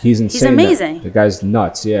that. He's insane. He's amazing. The guy's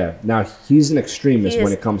nuts, Now, he's an extremist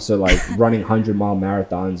when it comes to, like, running 100-mile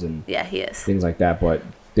marathons and he is. Things like that. But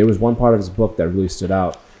there was one part of his book that really stood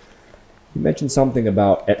out. He mentioned something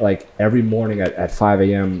about, like, every morning at 5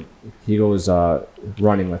 a.m., he goes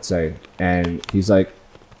running, let's say. And he's like,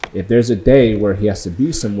 if there's a day where he has to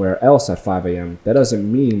be somewhere else at 5 a.m., that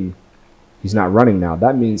doesn't mean he's not running now.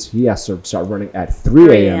 That means he has to start running at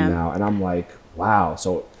 3 a.m. now. And I'm like, wow.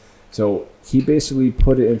 So he basically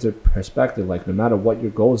put it into perspective. Like, no matter what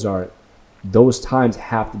your goals are, those times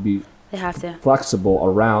have to be flexible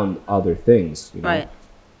around other things. You know? Right.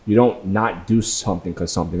 You don't not do something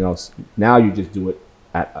because something else. Now you just do it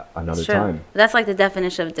at another time. That's like the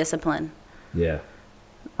definition of discipline. Yeah.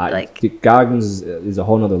 Goggins is a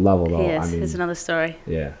whole nother level, though. He is. I mean, it's another story.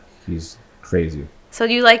 Yeah. He's crazy. So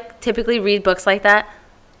do you, like, typically read books like that?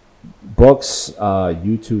 Books,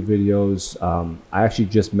 YouTube videos. I actually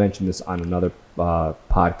just mentioned this on another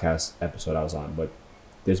podcast episode I was on, but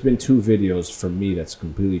there's been 2 videos for me that's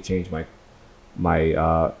completely changed my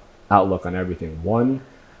outlook on everything. One,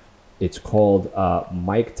 it's called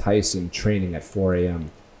Mike Tyson Training at 4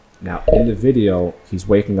 a.m. Now, in the video, he's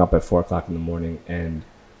waking up at 4 o'clock in the morning, and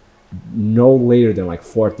no later than like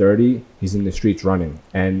 4:30, he's in the streets running,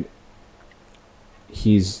 and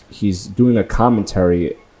he's doing a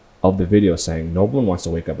commentary of the video saying no one wants to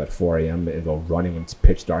wake up at 4 a.m. and go running when it's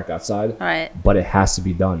pitch dark outside. Right. But it has to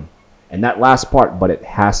be done. And that last part, but it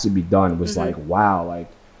has to be done, was like, wow, like,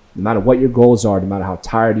 no matter what your goals are, no matter how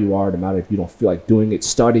tired you are, no matter if you don't feel like doing it,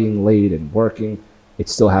 studying late and working, it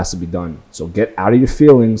still has to be done. So get out of your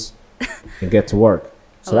feelings and get to work.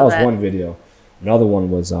 So that was one video. Another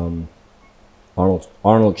one was Arnold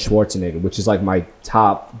Schwarzenegger, which is like my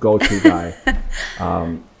top go-to guy.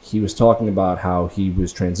 He was talking about how he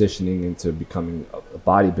was transitioning into becoming a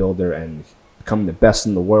bodybuilder and becoming the best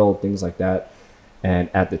in the world, things like that. And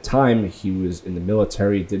at the time, he was in the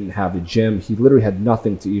military, didn't have a gym. He literally had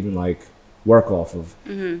nothing to even, like, work off of.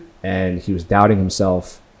 And he was doubting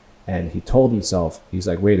himself, and he told himself, he's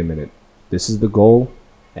like, wait a minute, this is the goal,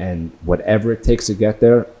 and whatever it takes to get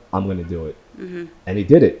there, I'm going to do it. And he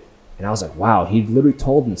did it. And I was like, wow, he literally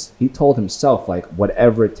told himself, like,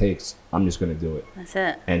 whatever it takes, I'm just going to do it. That's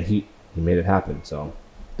it. And he made it happen. So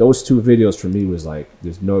those 2 videos for me was like,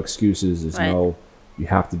 there's no excuses. There's no, you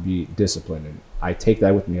have to be disciplined. And I take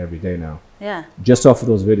that with me every day now. Yeah. Just off of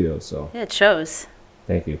those videos. So yeah, it shows.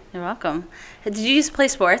 Thank you. You're welcome. Did you used to play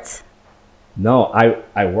sports? No,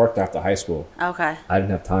 I worked after high school. Okay. I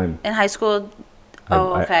didn't have time. In high school?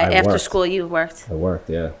 I After worked. school you worked? I worked,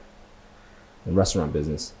 yeah. In restaurant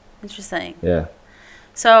business. Interesting. Yeah.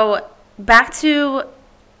 So back to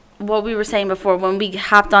what we were saying before when we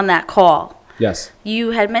hopped on that call. Yes.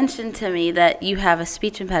 You had mentioned to me that you have a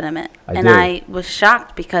speech impediment. I and do. I was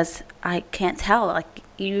shocked because I can't tell. Like,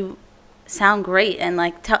 you sound great. And,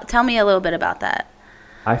 like, tell me a little bit about that.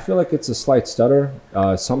 I feel like it's a slight stutter.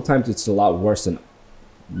 Sometimes it's a lot worse than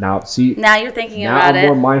now. See, Now you're thinking now about I'm it.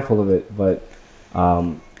 more mindful of it. But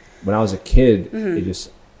when I was a kid,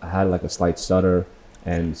 I had like a slight stutter.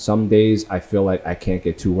 And some days I feel like I can't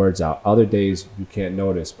get 2 words out. Other days you can't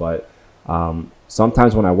notice. But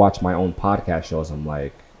sometimes when I watch my own podcast shows, I'm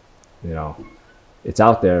like, it's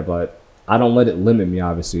out there, but I don't let it limit me,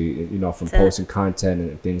 obviously, from posting content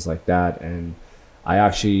and things like that. And I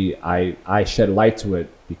shed light to it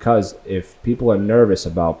because if people are nervous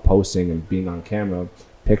about posting and being on camera,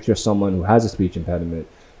 picture someone who has a speech impediment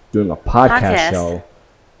doing a podcast show,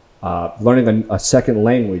 learning a second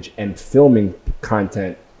language and filming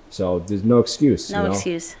content. So there's no excuse. No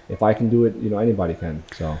excuse. If I can do it, anybody can.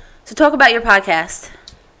 So talk about your podcast.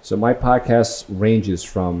 So my podcast ranges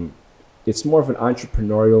from, it's more of an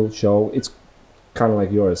entrepreneurial show. It's kind of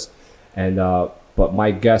like yours. And, but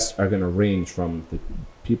my guests are going to range from the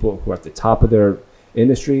people who are at the top of their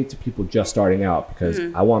industry to people just starting out, because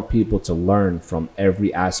I want people to learn from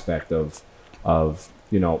every aspect of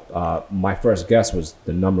my first guest was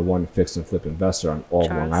the #1 fix and flip investor on all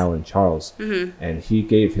of Long Island, Charles. And he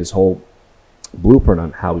gave his whole blueprint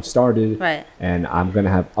on how he started. Right. And I'm going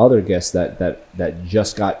to have other guests that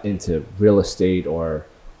just got into real estate or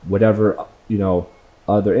whatever,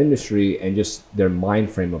 other industry, and just their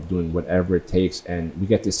mind frame of doing whatever it takes. And we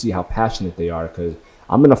get to see how passionate they are, because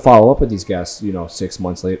I'm going to follow up with these guests, 6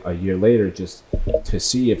 months later, a year later, just to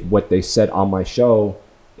see if what they said on my show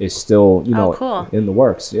is still, cool. in the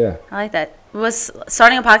works. Yeah. I like that. Was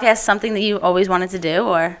starting a podcast something that you always wanted to do,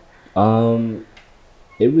 or?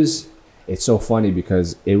 It's so funny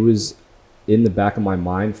because it was in the back of my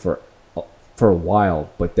mind for a while,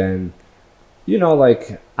 but then,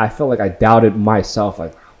 I felt like I doubted myself,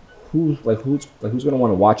 like who's going to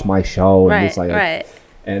want to watch my show? And it's like, right.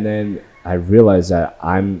 And then I realized that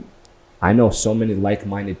I know so many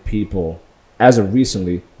like-minded people as of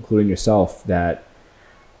recently, including yourself, that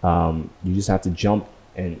you just have to jump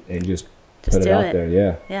and just put it out there.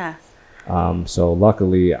 Yeah. Yeah. So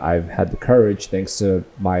luckily I've had the courage, thanks to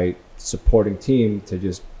my supporting team, to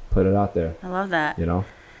just put it out there. I love that.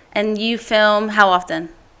 And you film how often?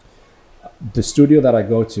 The studio that I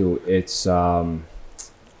go to, it's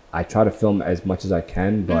I try to film as much as I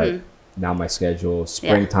can, but now my schedule,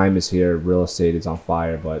 springtime is here, real estate is on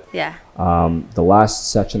fire. But the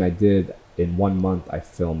last session I did, in 1 month I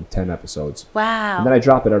filmed 10 episodes. Wow. And then I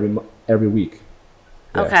drop it every week.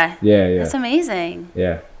 Yeah. Okay. Yeah. That's amazing.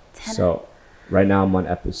 Yeah. So right now I'm on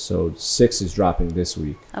episode 6 is dropping this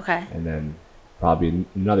week. Okay. And then probably in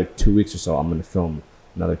another 2 weeks or so, I'm going to film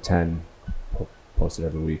another 10, post it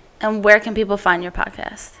every week. And where can people find your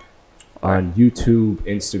podcast? On YouTube,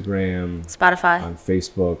 Instagram, Spotify, on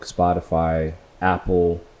Facebook, Spotify,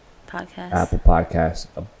 Apple Podcasts,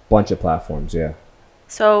 a bunch of platforms. Yeah.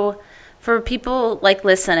 So for people like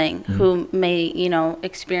listening who may,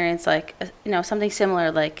 experience like, something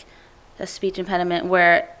similar, like a speech impediment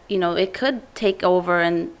where, it could take over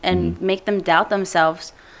and make them doubt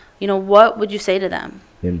themselves, what would you say to them?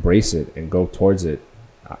 Embrace it and go towards it.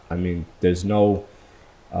 I mean, there's no,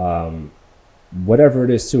 whatever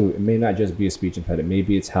it is too, it may not just be a speech impediment.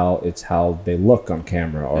 Maybe it's how they look on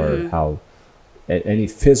camera, or how any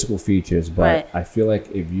physical features. But I feel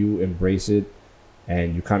like if you embrace it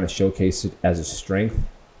and you kind of showcase it as a strength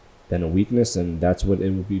than a weakness, and that's what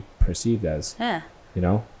it will be perceived as. Yeah.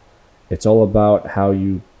 It's all about how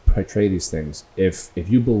you portray these things. If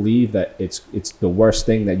you believe that it's the worst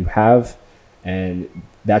thing that you have, and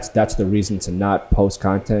that's the reason to not post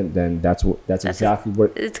content, then that's exactly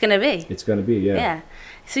what it's gonna be. It's gonna be, yeah. Yeah.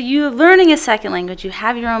 So you're learning a second language. You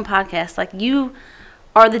have your own podcast. Like, you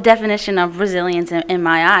are the definition of resilience in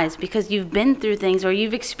my eyes, because you've been through things or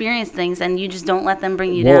you've experienced things and you just don't let them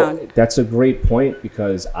bring you down. That's a great point,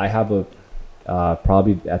 because I have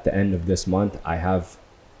probably at the end of this month, I have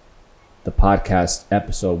the podcast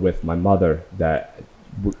episode with my mother that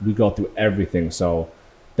we go through everything. So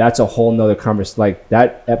that's a whole nother conversation. Like,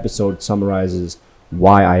 that episode summarizes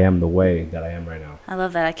why I am the way that I am right now. I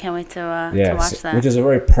love that. I can't wait to watch that. Which is a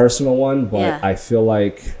very personal one, but Yeah. I feel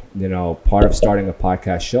like, part of starting a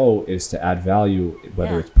podcast show is to add value,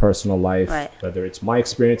 whether it's personal life, Right. whether it's my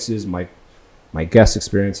experiences, my guest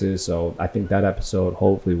experiences. So I think that episode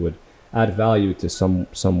hopefully would add value to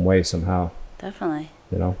some way, somehow. Definitely.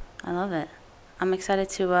 I love it. I'm excited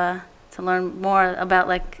to learn more about,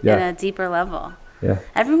 like, Yeah. in a deeper level. Yeah.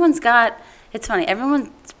 It's funny, everyone's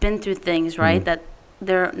been through things, right, that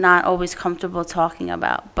they're not always comfortable talking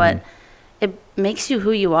about, but it makes you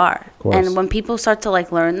who you are. Of course. And when people start to,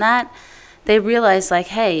 like, learn that, they realize, like,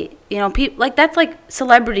 hey, people, like, that's like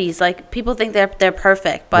celebrities. Like, people think they're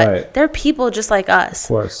perfect, but Right. they're people just like us. Of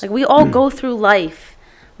course. Like, we all go through life.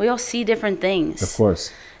 We all see different things. Of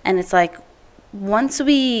course. And it's like, once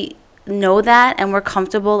we know that and we're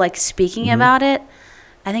comfortable, like, speaking about it,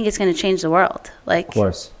 I think it's going to change the world. Like, Of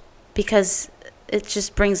course. because it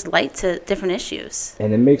just brings light to different issues.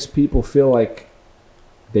 And it makes people feel like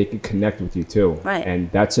they can connect with you too. Right. And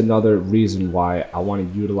that's another reason why I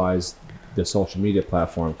want to utilize the social media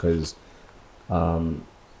platform, because, I'm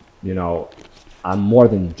more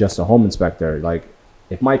than just a home inspector. Like,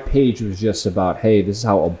 if my page was just about, hey, this is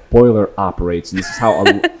how a boiler operates, and this is how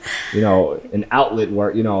an outlet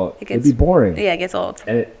works, it'd be boring. Yeah, it gets old.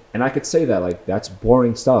 And I could say that, like, that's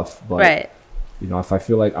boring stuff. But Right. if I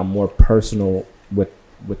feel like I'm more personal with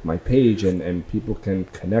my page and people can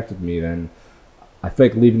connect with me, then I feel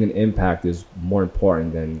like leaving an impact is more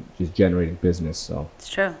important than just generating business. So It's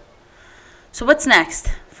true. So what's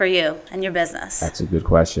next for you and your business? that's a good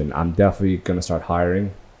question. I'm definitely going to start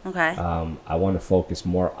hiring. Okay. I want to focus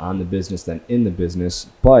more on the business than in the business.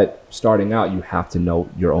 But starting out, you have to know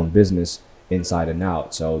your own business inside and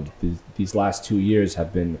out. So these last 2 years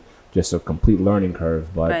have been just a complete learning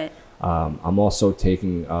curve. But Right. I'm also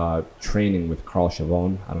taking training with Carl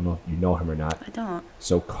Chavon. I don't know if you know him or not. I don't.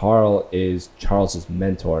 So Carl is Charles's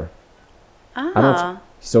mentor. Ah.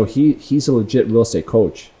 So he's a legit real estate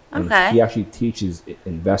coach. And Okay. he actually teaches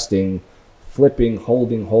investing, flipping,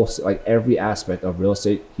 holding, wholesale, like every aspect of real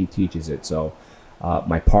estate, he teaches it. So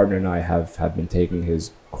my partner and I have been taking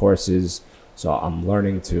his courses. So I'm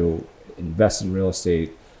learning to invest in real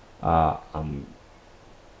estate. I'm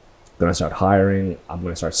going to start hiring. I'm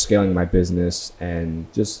going to start scaling my business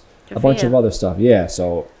and just Good a for bunch you. of other stuff. Yeah.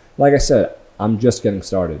 So like I said, I'm just getting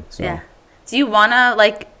started. So Yeah. Do you want to,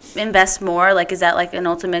 like, invest more? Like, is that, like, an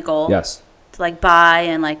ultimate goal? yes. To, like, buy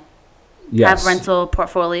and, like, Yes. have rental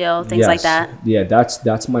portfolio, things like that? Yeah,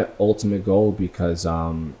 that's my ultimate goal, because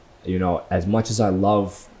as much as I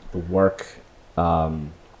love the work,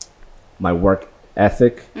 my work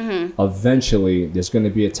ethic, eventually there's going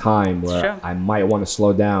to be a time where True. I might want to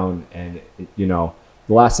slow down, and the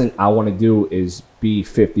last thing I want to do is be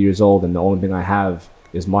 50 years old and the only thing I have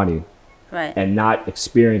is money Right. and not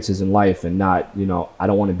experiences in life, and not I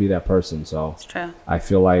don't want to be that person. So It's true. I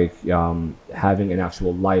feel like having an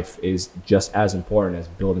actual life is just as important as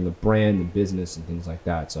building a brand and business and things like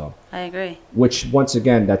that. So, I agree. which once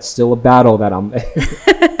again, that's still a battle that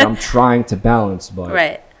I'm trying to balance. But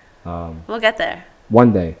Right. We'll get there.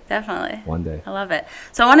 one day, Definitely. one day. I love it.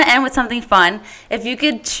 So I want to end with something fun. If you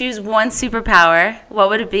could choose one superpower, what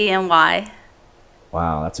would it be and why?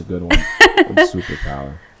 Wow, that's a good one. Good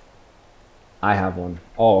superpower. I have one.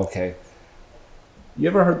 Oh, okay. You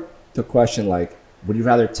ever heard the question, like, would you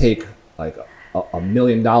rather take like $1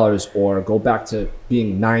 million or go back to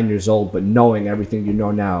being 9 years old but knowing everything you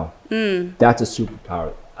know now? That's a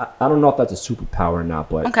superpower. I don't know if that's a superpower or not,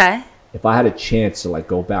 but Okay. if I had a chance to like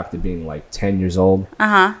go back to being like 10 years old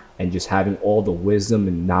Uh-huh. and just having all the wisdom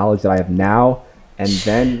and knowledge that I have now and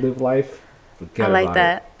then live life, forget I like about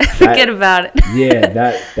that. it. Forget about it. Yeah,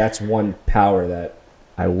 that's one power that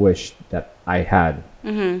I wish that I had.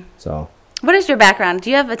 Mm-hmm. So What is your background? Do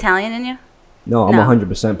you have Italian in you? no, I'm No.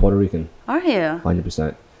 100% Puerto Rican, Are you?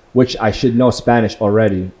 100%. Which I should know Spanish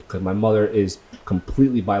already because my mother is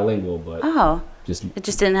completely bilingual, but Oh, just it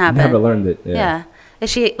just didn't happen. never learned it. Yeah. Is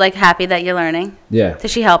she, like, happy that you're learning? Yeah.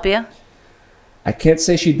 Does she help you? I can't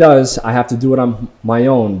say she does. I have to do it on my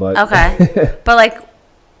own, but Okay. But, like,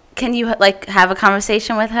 can you, like, have a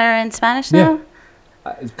conversation with her in Spanish now?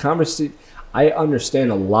 I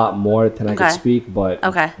understand a lot more than I Okay. could speak, but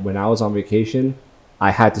Okay. when I was on vacation,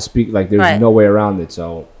 I had to speak, like, there's Right. no way around it.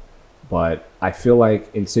 So But I feel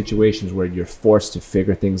like in situations where you're forced to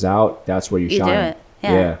figure things out, that's where you shine. do it.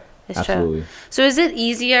 Yeah, it's absolutely. True. So is it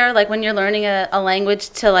easier, like when you're learning a language,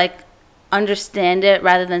 to like understand it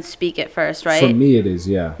rather than speak it first, right? For me, it is,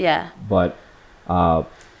 yeah. Yeah. But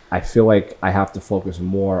I feel like I have to focus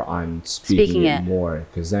more on speaking it more,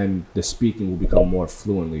 because then the speaking will become more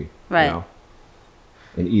fluently, right? You know?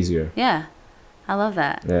 And easier. Yeah, I love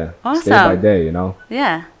that. Yeah, awesome. Day by day, you know.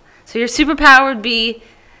 Yeah. So your superpower would be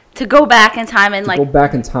to go back in time and go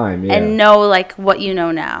back in time, yeah, and know like what you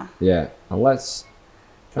know now. Yeah, unless.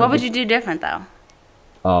 What would you do different though?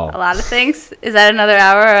 Oh, a lot of things. Is that another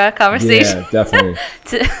hour conversation? Yeah, definitely.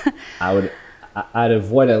 I'd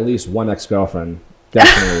avoid at least one ex-girlfriend.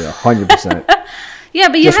 Definitely, 100%. Yeah,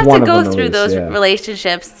 but you have to go through those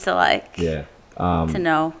relationships to like. Yeah. To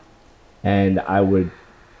know. And I would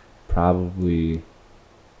probably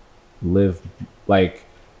live like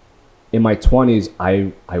in my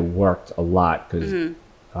 20s. I worked a lot because,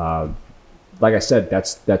 like I said,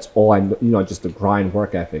 that's all I know. Just the grind,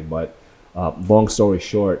 work ethic. But long story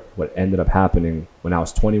short, what ended up happening when I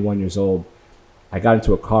was 21 years old, I got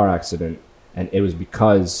into a car accident, and it was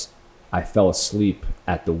because I fell asleep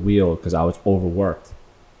at the wheel because I was overworked.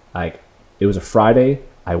 Like, it was a Friday.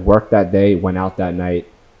 I worked that day, went out that night,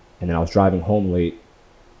 and then I was driving home late.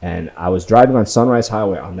 And I was driving on Sunrise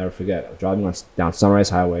Highway. I'll never forget. I was driving down Sunrise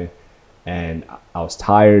Highway, and I was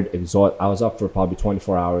tired, exhausted. I was up for probably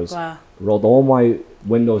 24 hours. Wow. Rolled all my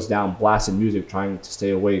windows down, blasted music, trying to stay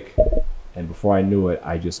awake. And before I knew it,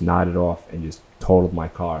 I just nodded off and just totaled my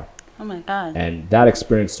car. Oh my God. And that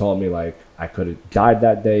experience taught me, like, I could have died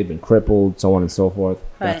that day, been crippled, so on and so forth.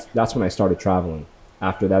 Right. That's when I started traveling.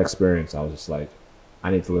 After that experience, I was just like, I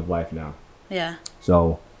need to live life now. Yeah.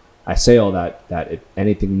 So I say all that if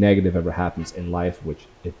anything negative ever happens in life, which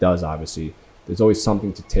it does obviously, there's always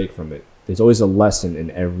something to take from it. There's always a lesson in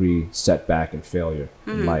every setback and failure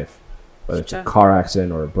in life. Whether it's a car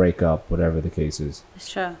accident or a breakup, whatever the case is. It's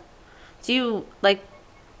true. Do you, like,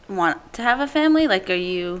 want to have a family? Like, are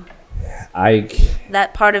you...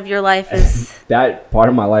 that part of your life is... That part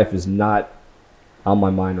of my life is not on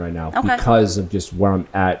my mind right now because of just where I'm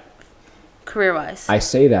at. Career-wise. I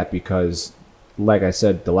say that because, like I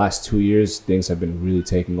said, the last 2 years, things have been really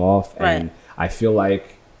taking off. Right. And I feel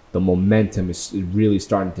like the momentum is really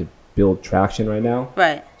starting to build traction right now.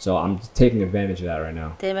 Right. So I'm taking advantage of that right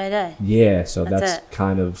now. Day by day. Yeah, so that's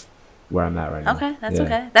kind of where I'm at right now. Okay, that's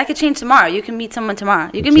okay. That could change tomorrow. You can meet someone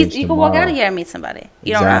tomorrow. You can walk out of here and meet somebody.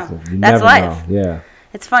 You don't know. That's life. Know. Yeah.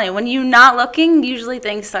 It's funny. When you're not looking, usually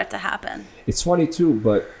things start to happen. It's funny too,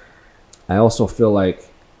 but I also feel like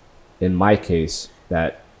in my case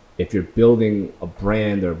that if you're building a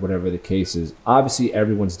brand or whatever the case is, obviously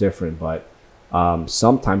everyone's different, but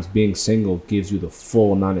sometimes being single gives you the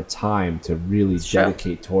full amount of time to really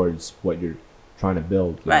dedicate towards what you're trying to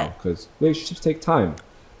build. You know? Because relationships take time.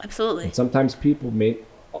 Absolutely. And sometimes people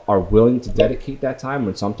are willing to dedicate that time,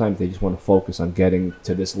 and sometimes they just want to focus on getting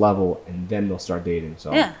to this level, and then they'll start dating.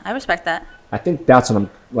 So yeah, I respect that. I think that's what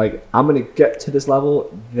I'm going to get to this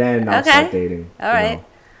level, then I'll start dating. All right. Know?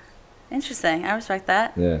 Interesting. I respect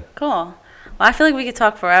that. Yeah. Cool. Well, I feel like we could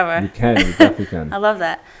talk forever. We definitely can. I love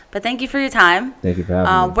that. But thank you for your time. Thank you for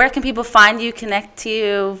having me. Where can people find you, connect to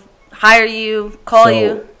you, hire you, call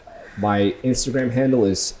you? My Instagram handle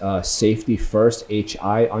is Safety First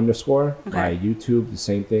HI _. Okay. My YouTube, the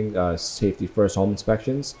same thing, Safety First Home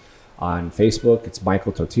Inspections. On Facebook, it's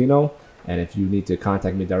Michael Totino. And if you need to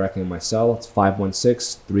contact me directly on my cell, it's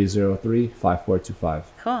 516-303-5425.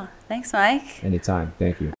 Cool. Thanks, Mike. Anytime.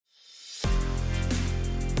 Thank you.